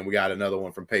 And we got another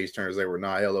one from Page Turns. They were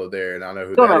not hello there. And I know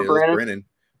who that is.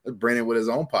 Brennan with his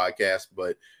own podcast.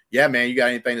 But yeah, man, you got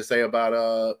anything to say about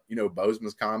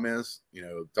Boseman's comments?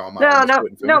 Talking about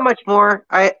not much more.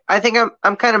 I think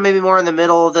I'm kind of maybe more in the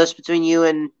middle of this between you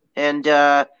and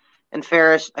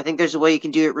Ferris. I think there's a way you can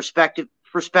do it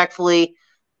respectfully,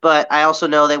 but I also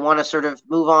know they want to sort of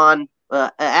move on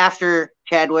after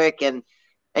Chadwick and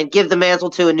give the mantle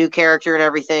to a new character and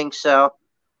everything. So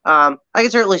I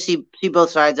can certainly see both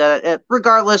sides of it.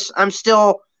 Regardless, I'm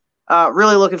still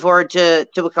really looking forward to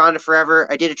Wakanda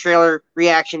Forever. I did a trailer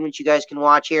reaction, which you guys can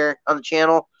watch here on the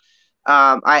channel.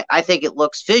 I think it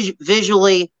looks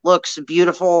visually looks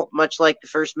beautiful, much like the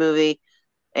first movie.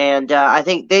 And I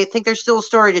think there's still a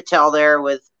story to tell there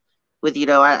with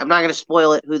I'm not going to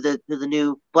spoil it who the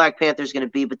new Black Panther is going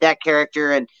to be, but that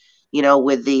character and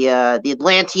with the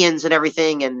Atlanteans and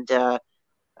everything and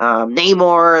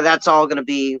Namor, that's all going to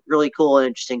be really cool and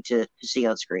interesting to see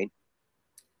on screen.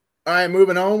 All right,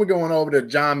 moving on. We're going over to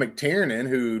John McTiernan,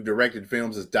 who directed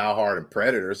films as Die Hard and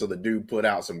Predator. So the dude put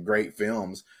out some great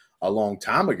films a long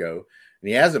time ago, and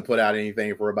he hasn't put out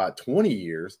anything for about 20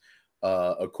 years.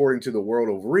 According to The World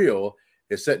of Real,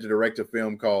 is set to direct a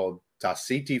film called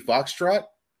Tassiti Foxtrot,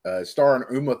 starring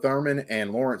Uma Thurman and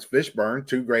Lawrence Fishburne,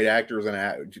 two great actors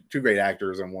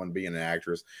and one being an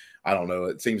actress. I don't know.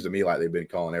 It seems to me like they've been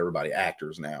calling everybody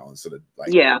actors now instead of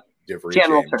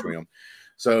differentiating between them.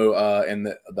 So, and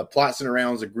the plot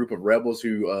surrounds a group of rebels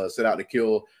who set out to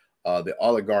kill the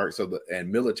oligarchs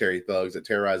and military thugs that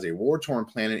terrorize a war-torn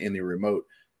planet in the remote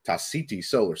Tassiti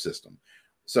solar system.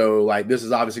 So, like, this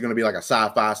is obviously going to be like a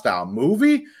sci-fi style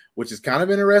movie, which is kind of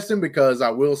interesting because I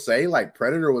will say, like,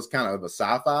 Predator was kind of a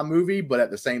sci-fi movie, but at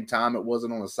the same time, it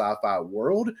wasn't on a sci-fi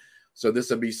world. So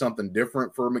this would be something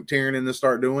different for McTiernan to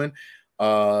start doing.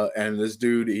 And this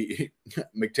dude,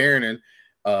 McTiernan,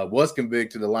 was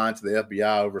convicted of lying to the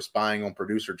FBI over spying on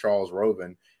producer Charles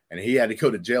Roven, and he had to go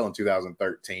to jail in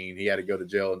 2013. He had to go to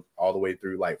jail all the way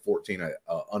through like 14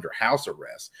 under house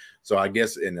arrest. So I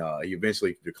guess he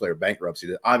eventually declared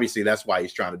bankruptcy. Obviously, that's why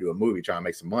he's trying to do a movie, trying to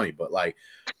make some money. But like,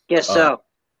 yes, so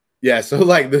yeah. So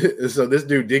like, so this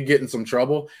dude did get in some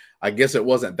trouble. I guess it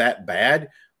wasn't that bad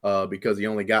because he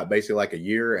only got basically like a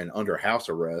year and under house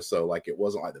arrest. So like, it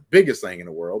wasn't like the biggest thing in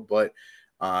the world, but.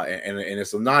 And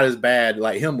it's not as bad,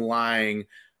 like him lying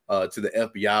to the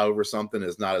FBI over something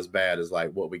is not as bad as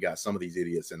like what we got some of these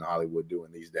idiots in Hollywood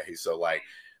doing these days. So like,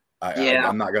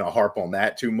 I'm not going to harp on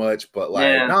that too much, but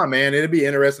like, nah, man, it'd be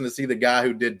interesting to see the guy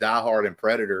who did Die Hard and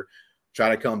Predator try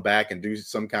to come back and do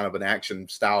some kind of an action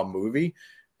style movie.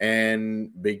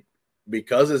 And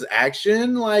because it's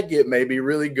action, like it may be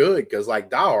really good, because like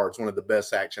Die Hard's one of the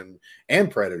best action,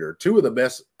 and Predator, two of the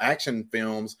best action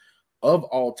films of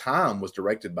all time, was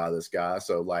directed by this guy.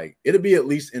 So like it'll be at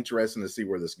least interesting to see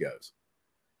where this goes.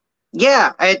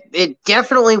 Yeah, it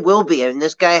definitely will be. And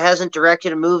this guy hasn't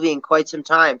directed a movie in quite some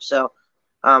time. So,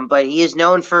 but he is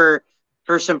known for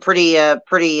some pretty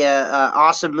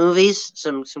awesome movies,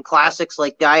 some classics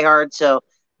like Die Hard. So,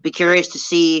 be curious to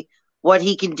see what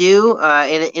he can do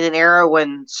in an era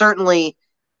when certainly,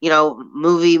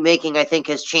 movie making, I think,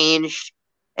 has changed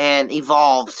and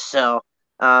evolved. So,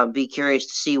 be curious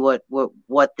to see what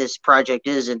this project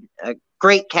is. And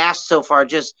great cast so far.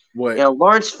 Just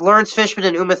Lawrence Fishburne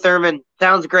and Uma Thurman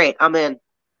sounds great. I'm in.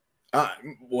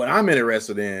 What I'm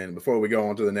interested in before we go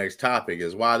on to the next topic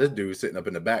is why this dude's sitting up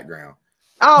in the background.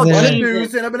 Oh, this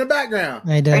dude's sitting up in the background.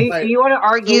 You want to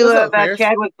argue about Ferris?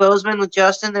 Chadwick Boseman with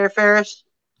Justin there, Ferris?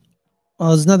 Well,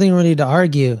 there's nothing really to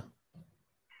argue.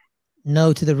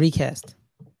 No to the recast.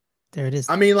 There it is.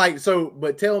 I mean,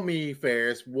 but tell me,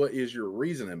 Ferris, what is your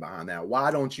reasoning behind that?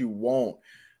 Why don't you want,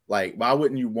 why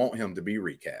wouldn't you want him to be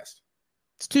recast?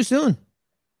 It's too soon.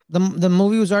 The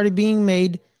movie was already being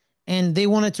made, and they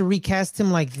wanted to recast him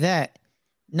like that,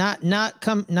 not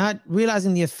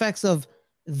realizing the effects of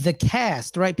the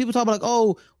cast. Right? People talk about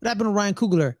what happened to Ryan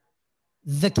Coogler?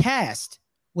 The cast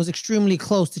was extremely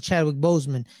close to Chadwick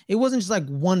Boseman. It wasn't just like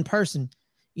one person.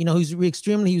 He was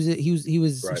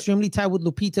extremely tied with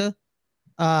Lupita,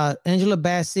 Angela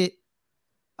Bassett,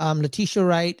 Letitia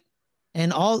Wright,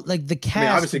 and all the cast. I mean,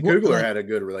 obviously Coogler had a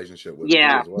good relationship with him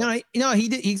as well. He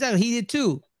did exactly. He did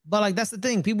too. But that's the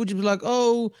thing. People just be like,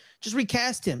 just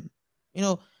recast him.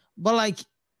 But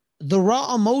the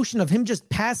raw emotion of him just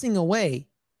passing away,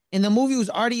 and the movie was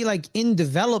already in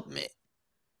development.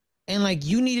 And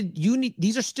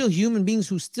these are still human beings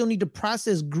who still need to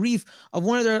process grief of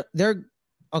one of their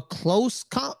a close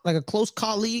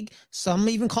colleague. Some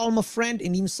even call him a friend,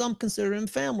 and even some consider him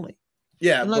family.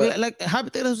 Yeah, a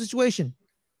hypothetical situation.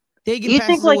 Dagan you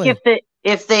think away.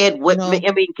 if they had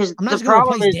because the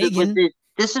problem is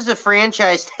this is a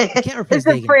franchise. It's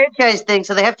a franchise thing,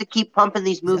 so they have to keep pumping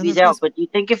these movies out. But do you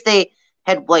think if they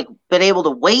had been able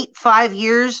to wait 5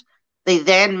 years, they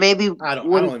then maybe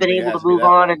wouldn't have been able to move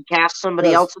on and cast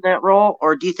somebody else in that role?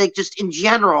 Or do you think just in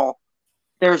general,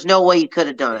 there's no way you could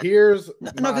have done it? Here's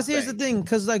the thing,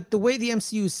 because the way the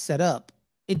MCU is set up,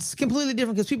 it's completely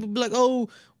different. Because people be like,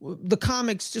 the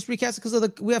comics just recast it because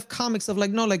we have comics of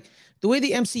the way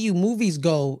the MCU movies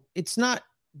go. It's not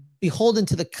beholden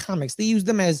to the comics. They use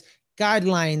them as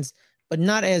guidelines, but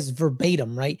not as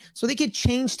verbatim, right? So they can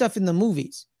change stuff in the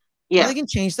movies. Yeah, they can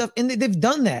change stuff, and they've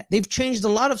done that. They've changed a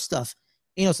lot of stuff.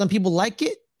 Some people like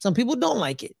it, some people don't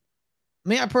like it.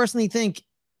 I personally think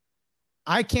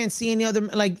I can't see any other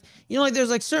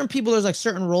there's certain people, there's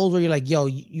certain roles where you're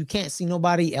you can't see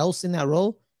nobody else in that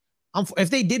role. If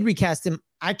they did recast him,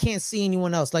 I can't see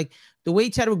anyone else. The way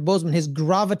Chadwick Boseman, his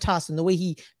gravitas and the way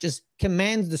he just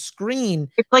commands the screen.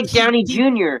 It's like Downey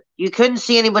Jr. You couldn't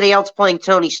see anybody else playing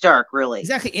Tony Stark, really.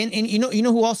 Exactly. And who's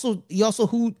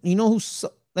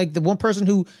the one person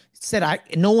who said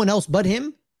no one else but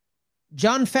him?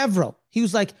 Jon Favreau. He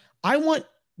was like, I want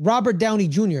Robert Downey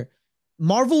Jr.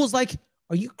 Marvel was like,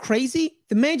 are you crazy?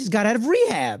 The man just got out of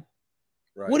rehab.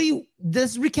 Right.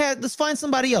 Let's find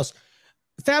somebody else.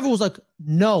 Favreau was like,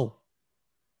 no.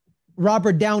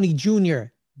 Robert Downey Jr.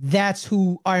 That's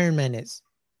who Iron Man is.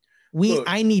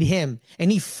 I need him.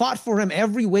 And he fought for him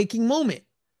every waking moment.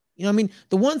 The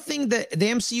one thing that the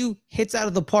MCU hits out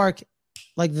of the park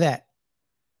like that,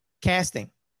 casting.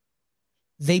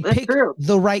 They pick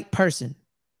the right person.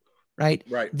 Right.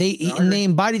 They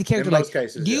embody the character.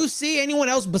 Do you see anyone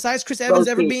else besides Chris Evans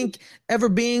ever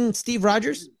being Steve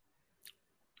Rogers?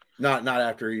 Not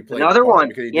after he played another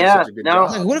one. Yeah.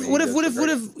 What if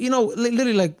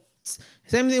literally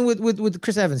same thing with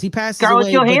Chris Evans. He passes Scarlett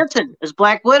away. Johansson as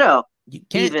Black Widow. You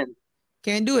can't do it.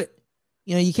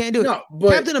 You can't do it. No,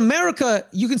 Captain America,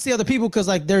 you can see other people because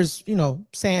there's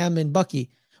Sam and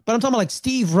Bucky. But I'm talking about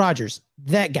Steve Rogers,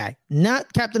 that guy,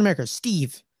 not Captain America,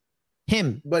 Steve.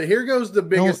 Him. But here goes the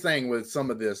biggest thing with some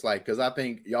of this, because I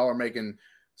think y'all are making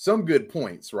some good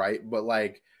points, right? But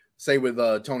say with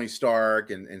Tony Stark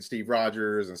and Steve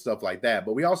Rogers and stuff like that.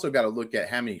 But we also got to look at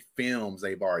how many films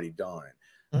they've already done.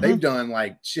 Mm-hmm. They've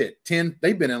done 10.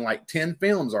 They've been in 10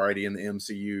 films already in the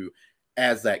MCU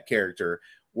as that character.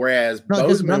 Whereas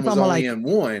Boseman was only in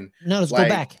one. No, let's go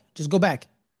back. Just go back.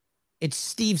 It's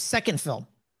Steve's second film.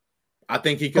 I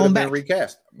think he could have been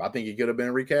recast. I think he could have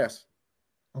been recast.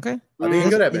 Okay, I think he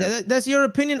could have been. that's your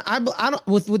opinion. I don't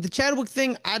with the Chadwick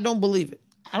thing. I don't believe it.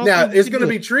 I don't Now think it's going to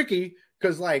be tricky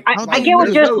because, like, I get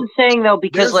what Justin's saying though,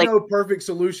 because there's like no perfect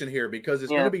solution here because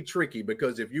it's Yeah. going to be tricky.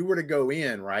 Because if you were to go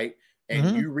in right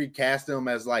and you recast him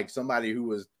as like somebody who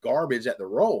was garbage at the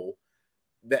role,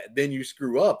 then you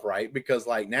screw up, right? Because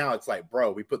like now it's like,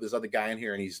 bro, we put this other guy in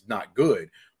here and he's not good.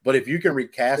 But if you can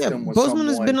recast him with Boseman someone,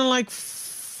 has been on like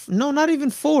no, not even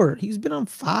 4. He's been on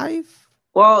 5.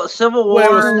 Well, Civil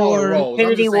Well, War,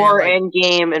 Infinity War, like,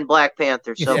 Endgame, and Black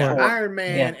Panther. So yeah, 4. Iron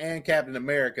Man and Captain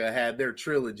America had their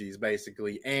trilogies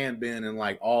basically, and been in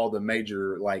like all the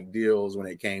major like deals when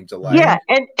it came to like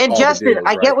and Justin, deals,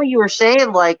 I get what you were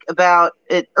saying like about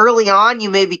it early on. You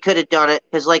maybe could have done it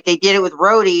because like they did it with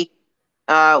Rhodey.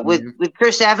 With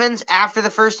Chris Evans after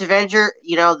the first Avenger,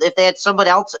 you know, if they had someone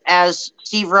else as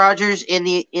Steve Rogers in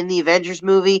the Avengers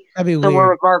movie, that'd be somewhere weird.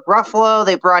 with Mark Ruffalo,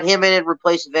 they brought him in and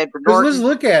replaced Edward Norton. Let's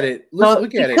look at it. Let's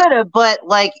look at it. Could have, but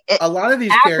like a lot of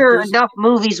these after characters, enough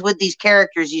movies with these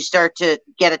characters, you start to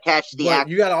get attached to the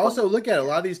actor. You got to also look at a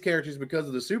lot of these characters because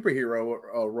of the superhero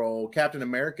role. Captain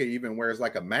America even wears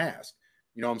like a mask.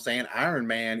 You know what I'm saying? Iron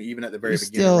Man, even at the very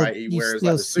beginning, right? He wears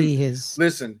like the suit.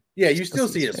 Listen, you still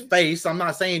see his face. I'm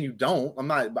not saying you don't.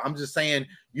 I'm just saying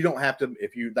you don't have to.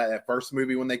 If you that first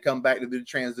movie when they come back to do the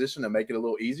transition to make it a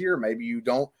little easier, maybe you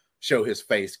don't show his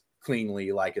face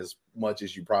cleanly like as much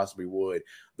as you possibly would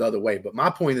the other way. But my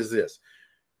point is this.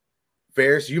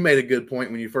 Ferris, you made a good point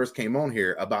when you first came on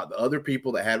here about the other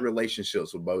people that had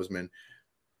relationships with Boseman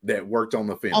that worked on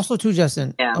the film. Also, too,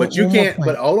 Justin. Yeah. But you can't.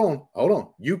 But hold on.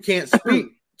 You can't speak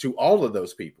to all of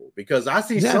those people because I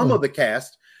see some of the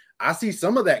cast. I see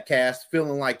some of that cast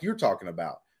feeling like you're talking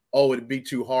about. Oh, it'd be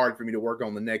too hard for me to work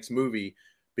on the next movie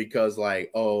because,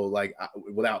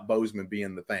 without Boseman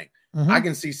being the thing. I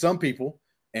can see some people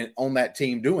and on that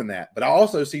team doing that, but I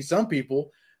also see some people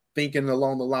thinking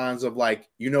along the lines of like,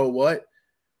 you know what,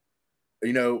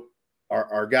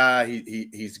 Our guy,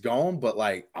 he's gone, but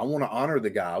like I want to honor the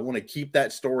guy. I want to keep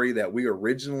that story that we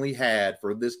originally had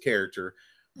for this character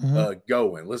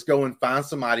going. Let's go and find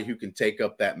somebody who can take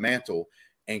up that mantle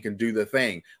and can do the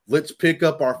thing. Let's pick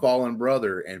up our fallen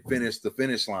brother and finish the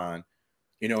finish line,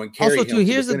 and carry also, him too,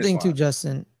 here's the thing, too,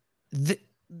 Justin.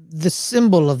 The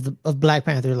symbol of Black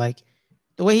Panther, like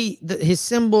the way his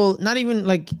symbol, not even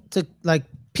like to like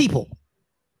people,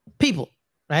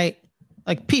 right?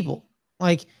 Like people,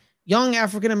 like young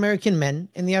African American men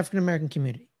in the African American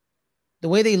community, the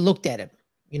way they looked at him,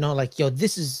 like, yo,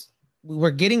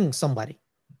 we're getting somebody,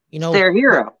 their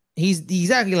hero. He's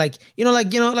exactly like,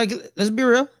 let's be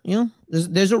real,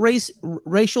 there's a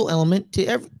racial element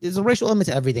to there's a racial element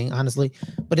to everything, honestly,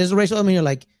 but there's a racial element. You're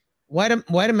like,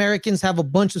 white Americans have a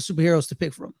bunch of superheroes to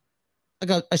pick from,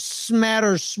 like a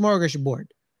smorgasbord.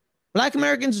 Black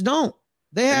Americans don't.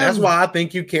 And that's why I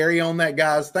think you carry on that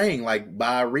guy's thing, like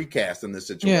by recasting the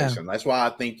situation. That's why I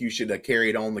think you should have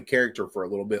carried on the character for a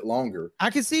little bit longer. I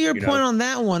can see your point on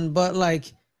that one, but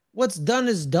like what's done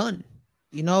is done,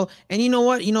 And you know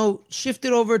what? Shift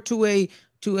it over to an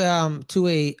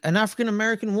African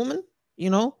American woman.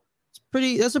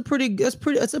 That's a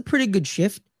pretty good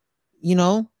shift.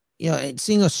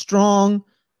 Seeing a strong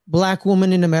Black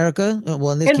woman in America.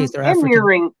 Well, in this case, they're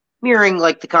African. Mirroring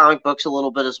like the comic books a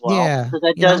little bit as well. Yeah, because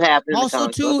that does happen. Also,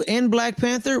 too, in Black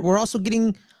Panther, we're also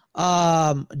getting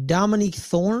Dominique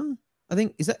Thorne. I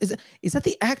think is that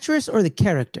the actress or the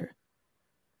character?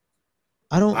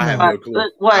 I don't know. I have no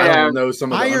clue. I don't know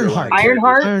some of the Ironheart,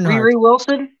 Riri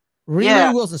Wilson.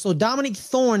 Riri Wilson. So Dominique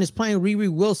Thorne is playing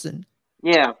Riri Wilson.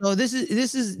 Yeah. So this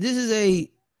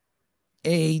is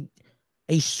a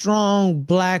strong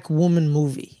Black woman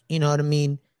movie. You know what I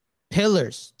mean?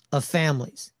 Pillars of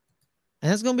families.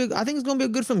 And that's gonna be. I think it's gonna be a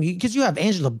good film because you have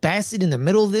Angela Bassett in the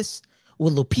middle of this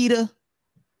with Lupita.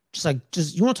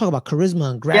 Just you want to talk about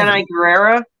charisma and gravity.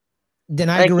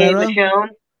 Denai Guerrero.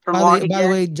 By the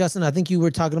way, Justin, I think you were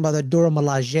talking about that Dora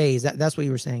Milaje. That's what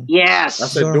you were saying? Yes. I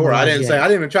said Dora. I didn't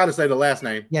even try to say the last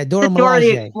name. Yeah, Dora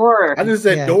Milaje. I just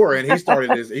said Dora, and he started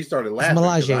laughing.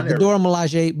 Milaje. The Dora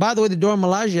Milaje. By the way, the Dora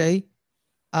Milaje,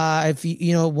 if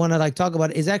you want to like talk about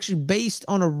it, is actually based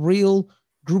on a real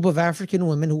group of African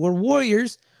women who were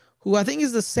warriors, who I think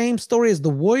is the same story as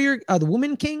the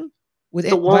Woman King with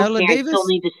Viola Davis. I still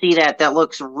need to see that. That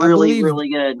looks really, really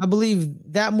good. I believe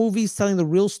that movie is telling the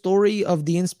real story of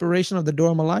the inspiration of the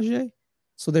Dora Milaje.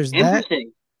 So there's that.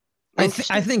 I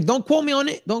think. Don't quote me on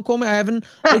it. Don't quote me. I haven't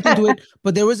looked into it.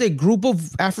 But there was a group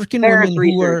of African women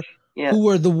who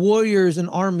were the warriors and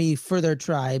army for their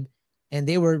tribe, and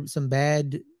they were some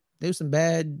bad.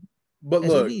 But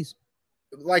look. SOBs.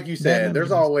 Like you said,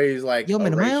 there's always like am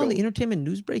I on the entertainment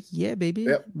news break? Yeah, baby.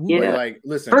 Yep. Yeah. But like,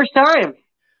 listen. First time.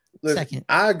 Listen, second.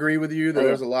 I agree with you that Oh, yeah.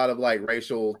 there's a lot of like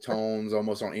racial tones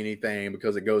almost on anything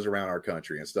because it goes around our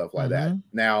country and stuff like that.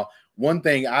 Now, one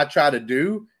thing I try to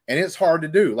do, and it's hard to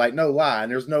do, like no lie,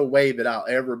 and there's no way that I'll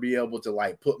ever be able to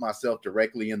like put myself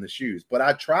directly in the shoes, but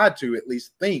I try to at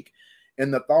least think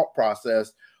in the thought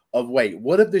process of, wait,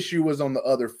 what if the shoe was on the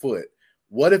other foot?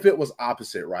 What if it was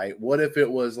opposite, right? What if it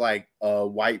was like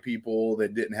white people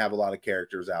that didn't have a lot of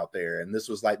characters out there, and this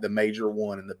was like the major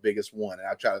one and the biggest one, and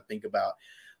I try to think about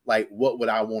like, what would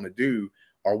I want to do,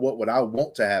 or what would I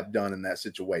want to have done in that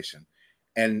situation?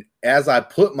 And as I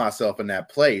put myself in that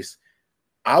place,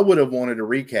 I would have wanted to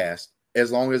recast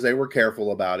as long as they were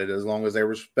careful about it, as long as they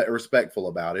were respectful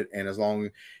about it, and as long,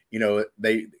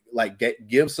 they like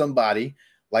give somebody,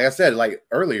 like I said, like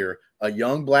earlier, a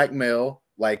young black male,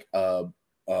 like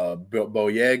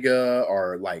Boyega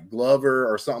or like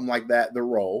Glover or something like that, the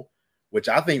role. Which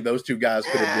I think those two guys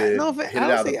could have hit it out of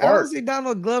the park. I don't see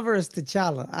Donald Glover as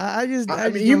T'Challa. I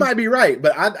mean, you might be right,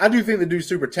 but I do think the dude's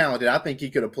super talented. I think he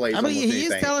could have played. I mean, he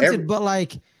is talented, but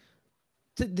like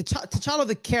T'Challa,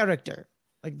 the character,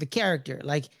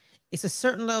 like it's a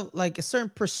certain level, like a certain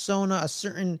persona, a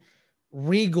certain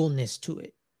regalness to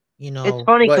it. It's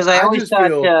funny because I always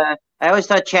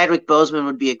thought Chadwick Boseman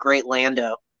would be a great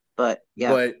Lando, but yeah.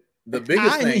 But the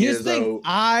biggest thing is though,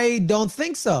 I don't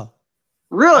think so.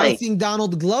 Really? I think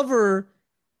Donald Glover,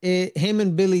 him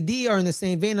and Billy D are in the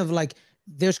same vein of like,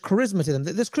 there's charisma to them.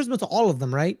 There's charisma to all of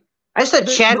them, right? I just thought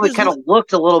Chadwick kind of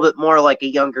looked a little bit more like a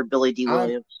younger Billy D.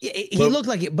 Williams. He looked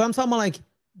like it, but I'm talking about like,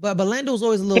 but Lando's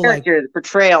always a little character, the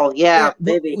portrayal. Yeah,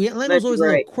 maybe. Lando's always a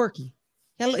little quirky.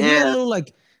 He had a little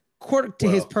like quirk to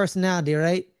his personality,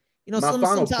 right?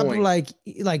 Some type of like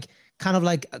kind of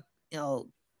like kind of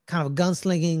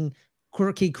gunslinging,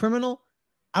 quirky criminal.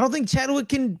 I don't think Chadwick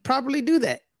can properly do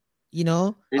that.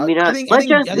 I think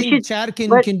Chad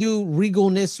can do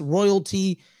regalness,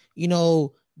 royalty.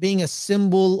 Being a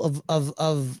symbol of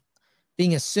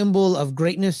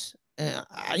greatness. I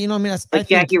mean, like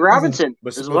Jackie Robinson.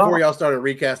 But before y'all started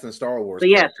recasting Star Wars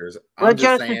characters, I'm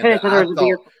just saying that I thought,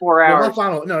 for 4 hours.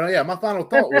 My final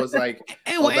thought was like,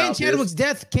 and Chadwick's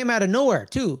death came out of nowhere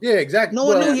too. Yeah, exactly. No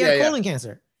one knew he had colon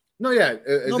cancer. No, yeah,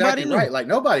 exactly right. Like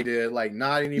nobody did. Like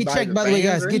not anybody. Get checked, by the way,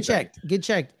 guys. Get checked. Get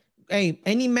checked. Hey,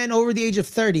 any men over the age of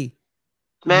 30,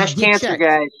 smash cancer, checked.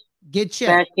 Guys. Get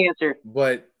checked. Smash cancer.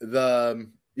 But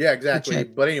exactly.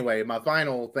 But anyway, my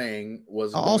final thing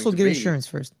was I'll also get insurance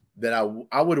first. That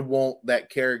I would want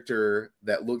that character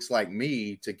that looks like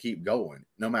me to keep going,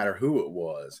 no matter who it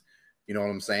was. You know what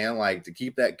I'm saying? Like to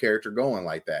keep that character going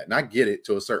like that. And I get it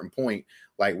to a certain point.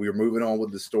 Like we were moving on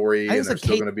with the story, and there's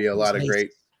still going to be a lot of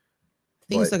great. I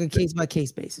think it's like a case by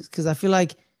case basis because I feel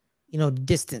like,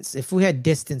 distance. If we had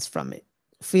distance from it,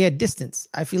 I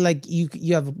feel like you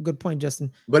have a good point,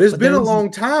 Justin. But it's been a long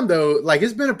time though. Like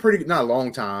it's been a pretty not a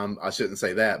long time. I shouldn't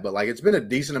say that, but like it's been a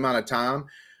decent amount of time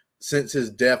since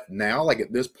his death. Now, like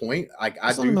at this point, like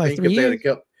I do think if they had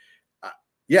kept,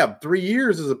 3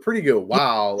 years is a pretty good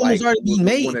while. Like it's already been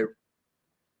made.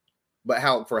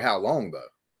 But for how long though?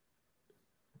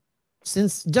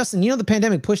 Since Justin, the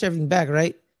pandemic pushed everything back,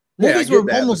 right? Movies were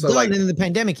almost done, and then the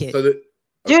pandemic hit.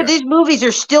 Dude, these movies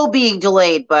are still being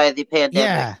delayed by the pandemic.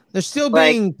 Yeah, they're still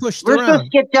being pushed around. We're supposed to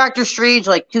get Doctor Strange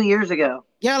like 2 years ago.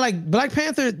 Yeah, like Black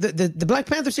Panther, the Black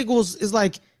Panther sequels is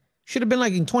like should have been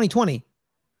like in 2020.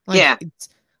 It's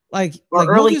or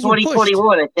early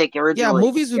 2021, I think originally. Yeah,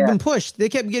 movies have been pushed. They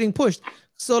kept getting pushed.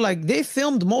 So like they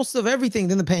filmed most of everything.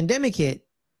 Then the pandemic hit,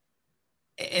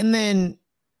 and then.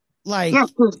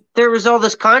 There was all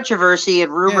this controversy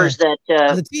and rumors that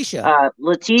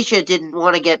Letitia didn't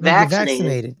want to get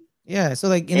vaccinated. Yeah, so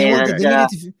like, needed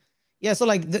to. So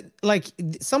like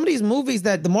some of these movies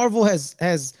that the Marvel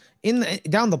has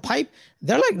down the pipe,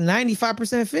 they're like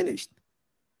 95% finished.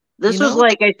 This was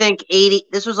like I think 80.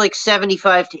 This was like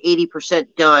 75 to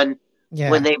 80% done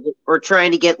when they were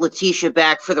trying to get Letitia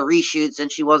back for the reshoots,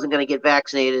 and she wasn't going to get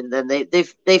vaccinated. And then they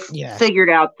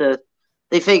figured out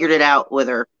They figured it out with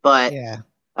her, but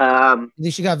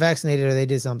either she got vaccinated or they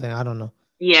did something. I don't know.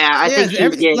 Yeah, I think she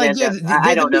did.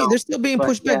 I don't know. They're still being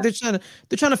pushed back. They're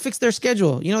trying to fix their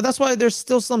schedule. That's why there's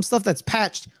still some stuff that's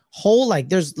patched whole. Like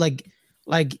there's like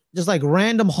just like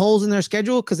random holes in their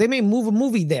schedule because they may move a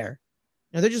movie there.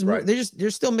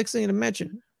 They're still mixing and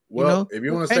matching. Well, if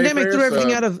you want to say pandemic threw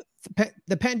everything out of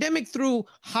the pandemic threw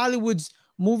Hollywood's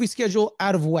movie schedule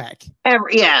out of whack.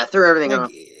 Threw everything off.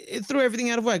 It threw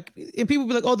everything out of whack. And people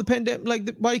be like, "Oh, the pandemic! Why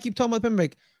do you keep talking about the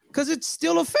pandemic?" Because it's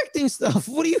still affecting stuff.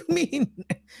 What do you mean?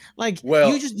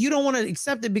 You don't want to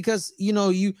accept it because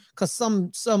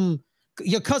some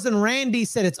your cousin Randy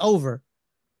said it's over.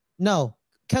 No,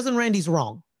 cousin Randy's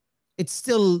wrong. It's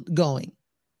still going.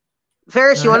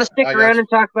 Ferris, you want to stick I got around you. and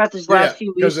talk about this last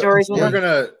few news stories?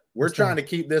 We're trying to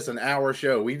keep this an hour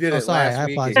show. We did it sorry, last I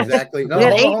week apologize. exactly. No, We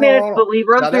had 8 minutes, hold on. but we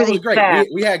run No, through that was these great. fast.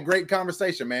 We had great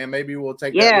conversation, man. Maybe we'll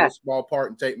take that little small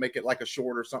part and make it like a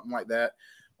short or something like that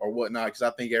or whatnot, because I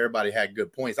think everybody had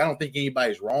good points. I don't think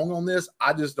anybody's wrong on this.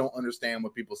 I just don't understand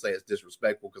when people say it's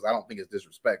disrespectful, because I don't think it's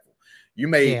disrespectful. You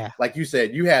may, like you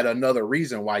said, you had another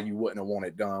reason why you wouldn't have wanted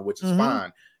it done, which is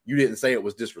fine. You didn't say it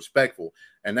was disrespectful.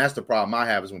 And that's the problem I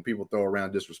have, is when people throw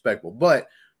around disrespectful. But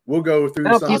we'll go through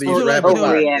some of these rapid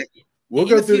fire. We'll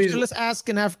go through these. Let's ask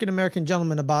an African American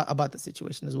gentleman about the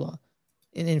situation as well,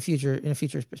 in a future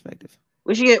perspective.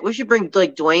 We should bring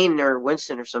like Dwayne or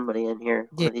Winston or somebody in here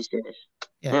one of these days.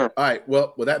 Yeah. All right.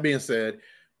 Well, with that being said,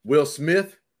 Will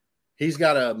Smith, he's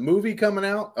got a movie coming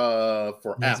out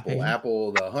for Apple.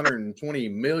 Apple, the 120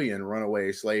 million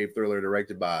runaway slave thriller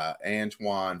directed by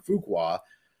Antoine Fuqua.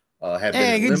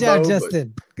 Good job,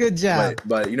 Justin. Good job.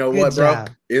 But you know what, bro?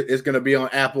 It's going to be on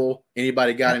Apple.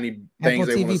 Anybody got any things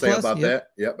they want to say about that?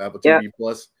 Yep, Apple TV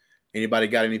Plus. Anybody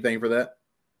got anything for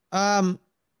that?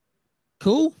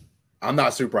 Cool. I'm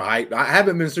not super hyped. I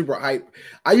haven't been super hyped.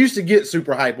 I used to get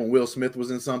super hyped when Will Smith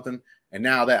was in something, and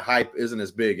now that hype isn't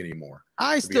as big anymore.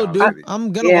 I still do.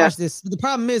 I'm going to watch this. The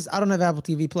problem is I don't have Apple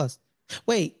TV Plus.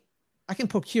 Wait, I can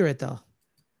procure it, though.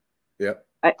 Yep.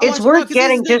 It's worth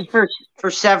getting just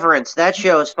for Severance. That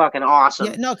show is fucking awesome.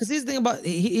 Yeah, no, because here's the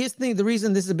thing the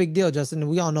reason this is a big deal, Justin, and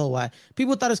we all know why.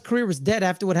 People thought his career was dead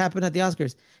after what happened at the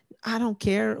Oscars. I don't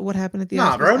care what happened at the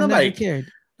Oscars. Bro, nobody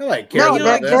cared. Nobody cares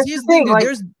about that. Here's the thing, dude,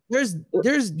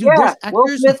 there's actors. Will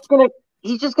Smith's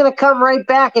he's just gonna come right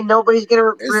back, and nobody's gonna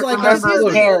remember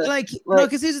or care. No,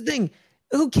 because here's the thing.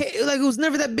 Who cares? Like, it was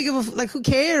never that big of a who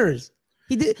cares?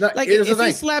 He did if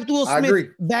he slapped Will Smith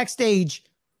backstage.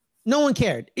 No one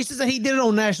cared. It's just that he did it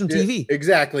on national TV.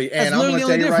 Exactly. And I'm going to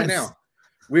tell you right now,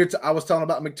 I was talking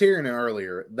about McTiernan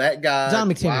earlier. That guy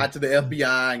lied to the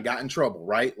FBI and got in trouble,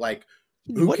 right? Like,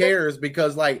 who cares?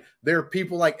 Because, like, there are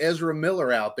people like Ezra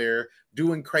Miller out there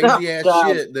doing crazy ass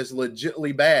shit that's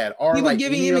legitimately bad. Or people like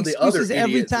giving him excuses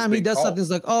every time he does something.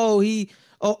 It's like,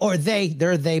 or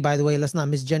they're they, by the way. Let's not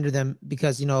misgender them,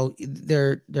 because, you know,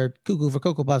 they're cuckoo for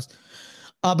Cocoa Puffs.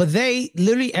 But they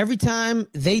literally, every time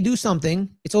they do something,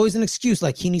 it's always an excuse.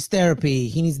 Like, he needs therapy,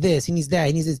 he needs this, he needs that,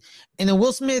 he needs this. And then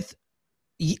Will Smith,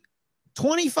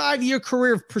 25-year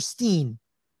career of pristine,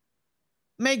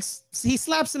 he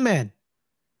slaps a man.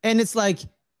 And it's like,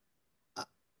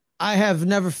 I have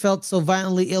never felt so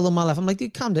violently ill in my life. I'm like,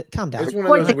 dude, calm down. It's one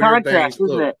of those weird things.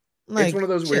 Look, it's one of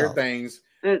those weird things.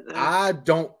 I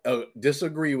don't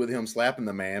disagree with him slapping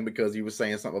the man because he was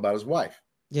saying something about his wife.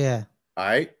 Yeah. All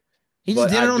right. He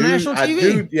just did it on national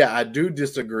TV. I do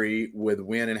disagree with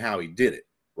when and how he did it,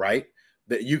 right?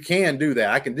 That you can do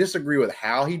that. I can disagree with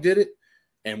how he did it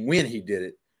and when he did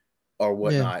it or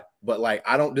whatnot. Yeah. But, like,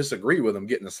 I don't disagree with him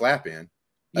getting a slap in.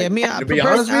 Like, to be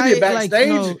honest with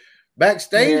you,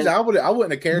 backstage, I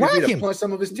wouldn't have cared if he'd have punched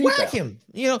some of his teeth out. Him.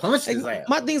 You know, punch his ass.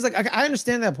 My thing is, like, I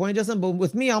understand that point, Justin, but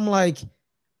with me, I'm like,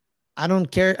 I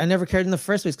don't care. I never cared in the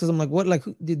first place, because I'm like, what? Like,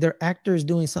 they're actors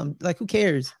doing something. Like, who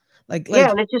cares? Like,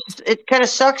 and it kind of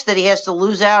sucks that he has to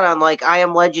lose out on, like, I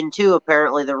Am Legend 2.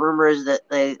 Apparently, the rumor is that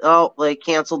they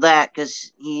canceled that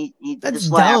because he did the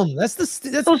slap. Dumb. That's so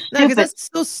stupid. That's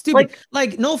so stupid.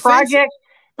 Like no project.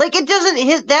 Like, it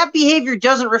doesn't. That behavior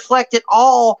doesn't reflect at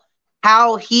all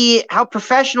how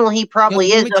professional he probably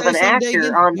is of an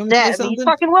actor on set. I mean, he's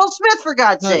fucking Will Smith, for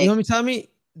God's sake. You want me to tell me?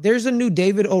 There's a new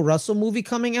David O. Russell movie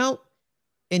coming out,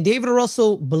 and David O.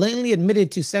 Russell blatantly admitted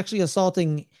to sexually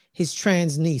assaulting his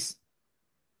trans niece.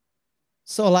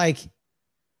 So, like,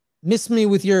 miss me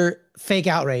with your fake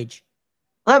outrage.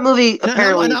 That movie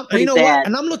apparently is pretty bad.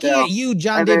 And I'm looking at you,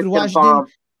 John David Washington,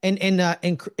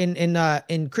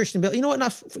 and Christian Bale. You know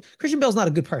what? Christian Bale's not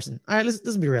a good person. All right, let's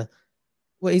be real.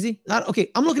 What is he? Okay,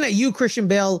 I'm looking at you, Christian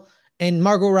Bale, and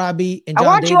Margot Robbie, and John I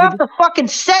want David. you off the fucking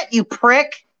set, you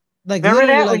prick. Like, remember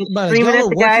that? Like, screaming at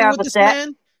the guy off the set.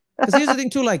 Because here's the thing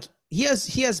too. Like, he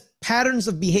has patterns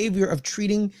of behavior of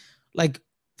treating, like,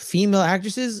 female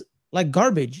actresses like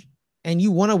garbage, and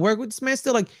you want to work with this man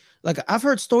still? Like I've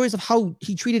heard stories of how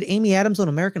he treated Amy Adams on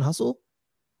American Hustle.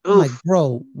 I'm like,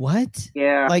 bro, what?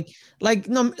 Yeah. Like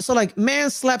no. So, like, man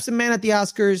slaps a man at the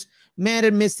Oscars. Man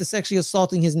admits to sexually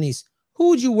assaulting his niece. Who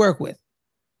would you work with?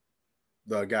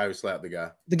 The guy who slapped the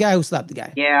guy. The guy who slapped the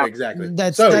guy. Yeah, exactly.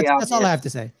 That's all I have to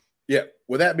say. Yeah.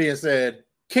 With that being said,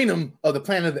 Kingdom of the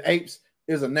Planet of the Apes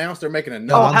is announced. They're making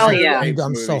another. Oh, hell yeah!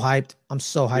 I'm so hyped. I'm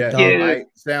so hyped. Yeah, right?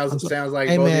 Sounds like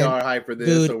both of y'all are hyped for this.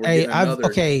 Dude, so we're getting another.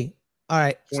 Okay, all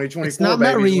right. 2024, it's not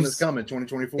Matt Reeves. It's coming.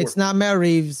 2024. It's not Matt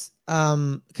Reeves.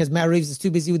 Because Matt Reeves is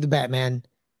too busy with the Batman.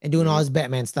 and doing all his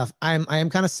Batman stuff. I am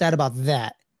kind of sad about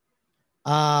that.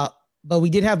 But we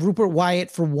did have Rupert Wyatt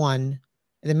for 1,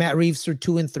 and then Matt Reeves for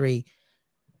 2 and 3.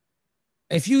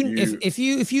 If you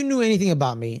knew anything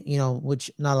about me, you know,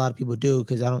 which not a lot of people do,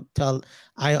 because I don't tell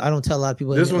a lot of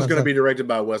people. This one's going to be directed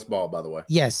by Wes Ball, by the way.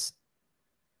 Yes,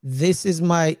 this is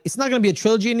my. It's not going to be a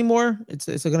trilogy anymore. It's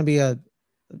going to be a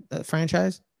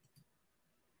franchise.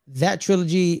 That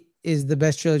trilogy is the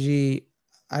best trilogy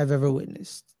I've ever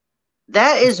witnessed.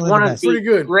 That is one of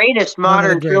the greatest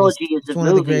modern trilogies of movies. It's one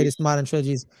of the greatest modern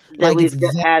trilogies that we've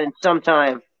had in some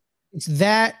time. It's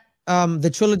that,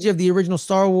 the trilogy of the original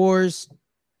Star Wars,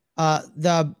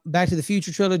 the Back to the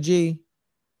Future trilogy.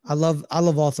 I love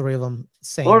all 3 of them.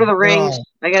 Same. Lord of the Rings.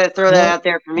 I got to throw that out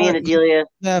there for me and Adelia.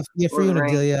 Yeah, for you and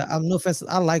Adelia. I'm no offense.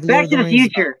 I like Back to the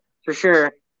Future for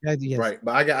sure. Yes. Right,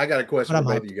 but I got a question for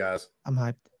both of you guys. I'm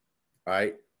hyped. All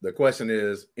right. The question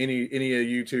is, any of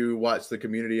you two watch The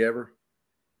Community ever?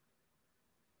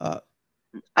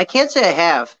 I can't say I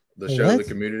have. The show, The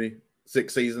Community,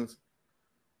 6 seasons.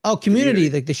 Oh, Community.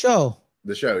 Like the show.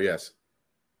 The show, yes.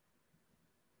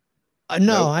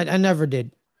 No, I never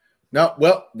did. No,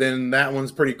 well, then that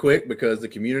one's pretty quick because The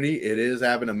Community, it is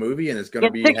having a movie and it's going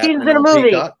to be 6 seasons in a movie.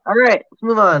 Peacock. All right, let's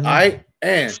move on. All right,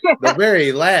 and the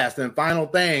very last and final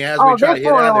thing as we try to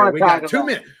hit out there, we got 2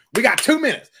 minutes. We got 2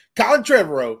 minutes. Colin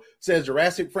Trevorrow says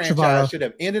Jurassic franchise should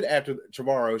have ended after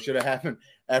Trevorrow should have happened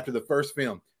after the first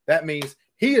film. That means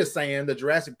he is saying the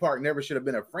Jurassic Park never should have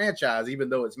been a franchise, even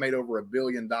though it's made over $1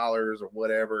 billion or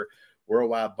whatever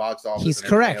worldwide box office. He's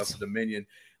correct. Dominion.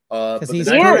 But the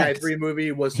 1993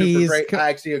 movie was super great. I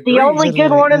actually agree. The only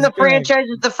good one in the franchise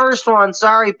is the first one.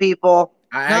 Sorry, people.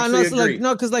 I actually agree.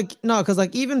 Because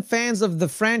even fans of the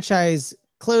franchise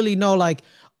clearly know, like,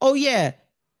 oh yeah,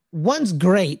 1's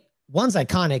great, 1's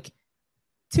iconic,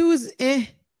 2 is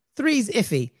 3 is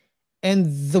iffy,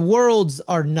 and the worlds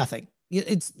are nothing.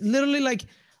 It's literally like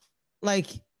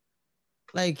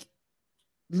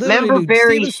remember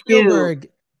Barry Spielberg?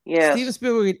 Yeah, Steven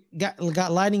Spielberg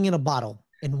got lightning in a bottle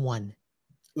in 1.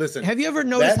 Listen, have you ever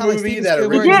noticed how Steven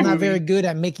Spielberg is not very good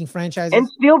at making franchises? And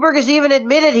Spielberg has even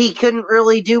admitted he couldn't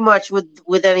really do much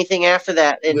with anything after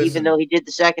that, and even though he did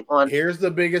the second one. Here's the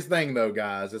biggest thing, though,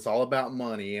 guys. It's all about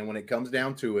money, and when it comes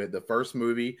down to it, the first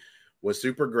movie was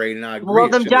super great, and I agree. Well,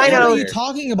 them dinos. What are you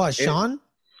talking about, Sean?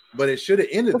 But it should have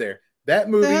ended there. That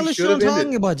movie should have ended. What the hell is Sean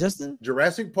talking about, Justin?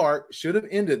 Jurassic Park should have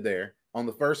ended there on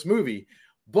the first movie.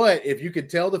 But if you could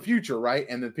tell the future, right?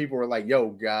 And then people were like, yo,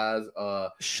 guys,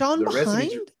 Sean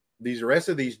the rest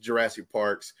of these Jurassic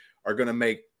Parks are going to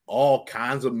make all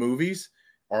kinds of movies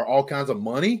or all kinds of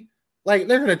money. Like,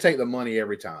 they're going to take the money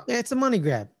every time. Yeah, it's a money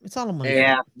grab. It's all a money grab.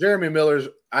 Yeah. Jeremy Miller's,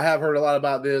 I have heard a lot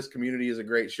about this. Community is a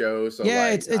great show. So, yeah,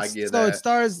 I get that. It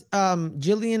stars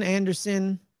Gillian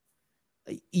Anderson,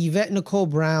 Yvette Nicole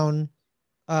Brown,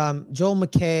 Joel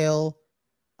McHale,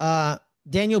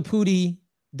 Daniel Pudi,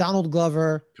 Donald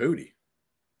Glover. Pudi.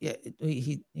 Yeah,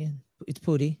 it's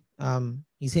Pudi.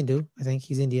 He's Hindu, I think.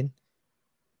 He's Indian.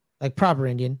 Like proper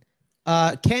Indian.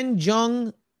 Ken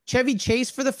Jeong, Chevy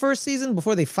Chase for the first season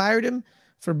before they fired him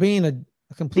for being a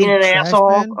complete an asshole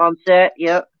man on set.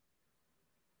 Yep.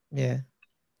 Yeah.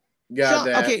 Got Sean,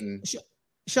 that. Okay,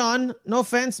 Sean, no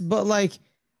offense, but like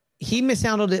he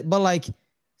mishandled it. But like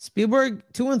Spielberg,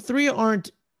 2 and 3 are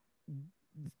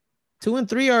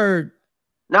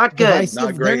not good. Divisive.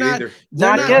 Not great either.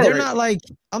 They're not like,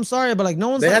 I'm sorry, but like no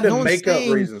one's they had like, to no make up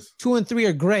reasons. 2 and 3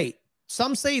 are great.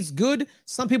 Some say it's good.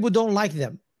 Some people don't like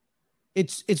them.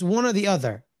 It's one or the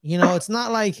other. You know, it's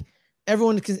not like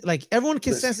everyone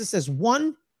consensus says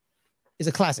 1 is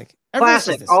a classic.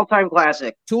 Classic, all-time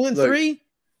classic. 2 and 3,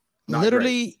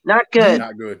 literally not good.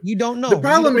 Not good. You don't know. The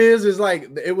problem is like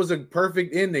it was a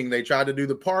perfect ending. They tried to do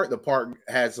the part. The part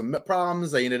had some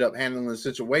problems. They ended up handling the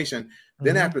situation.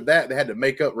 Then after that, they had to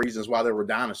make up reasons why there were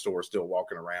dinosaurs still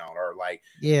walking around, or like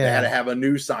they had to have a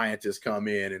new scientist come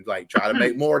in and like try to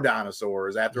make more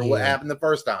dinosaurs after what happened the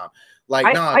first time.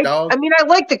 Like, dog. I mean, I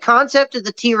like the concept of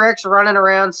the T-Rex running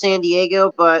around San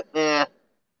Diego, but it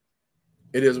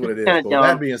is what it is. But with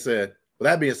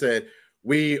that being said,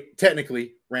 we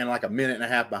technically ran like a minute and a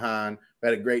half behind. We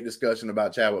had a great discussion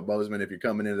about Chadwick Boseman. If you're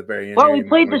coming in at the very end, well, we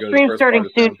played the stream starting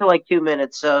soon for like 2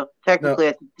 minutes, so technically,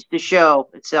 I think the show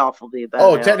itself will be about.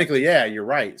 Oh, technically, yeah, you're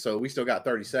right. So we still got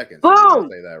 30 seconds. Boom!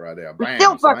 Say that right there. We're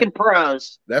still fucking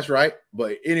pros. That's right.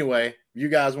 But anyway, if you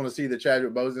guys want to see the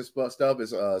Chadwick Boseman stuff,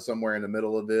 is somewhere in the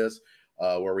middle of this.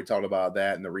 Where we talked about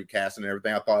that and the recasting and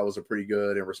everything. I thought it was a pretty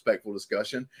good and respectful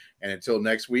discussion. And until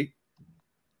next week,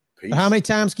 peace. How many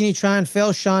times can you try and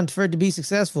fail Sean for it to be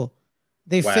successful?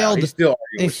 They failed. He's still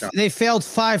arguing with Sean. They failed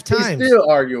 5 times. He's still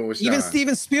arguing with Sean. Even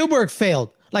Steven Spielberg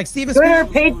failed. Like Steven Twitter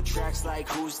Spielberg. page. Tracks like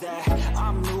who's that?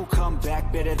 I'm new, come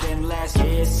back better than last. Yeah,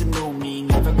 it's a new me,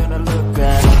 never gonna look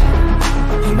back.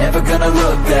 Never gonna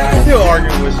look back. Still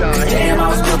arguing with Sean. Damn, I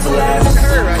was built to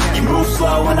last. You move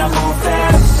slow and I move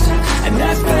fast, and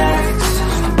that's bad.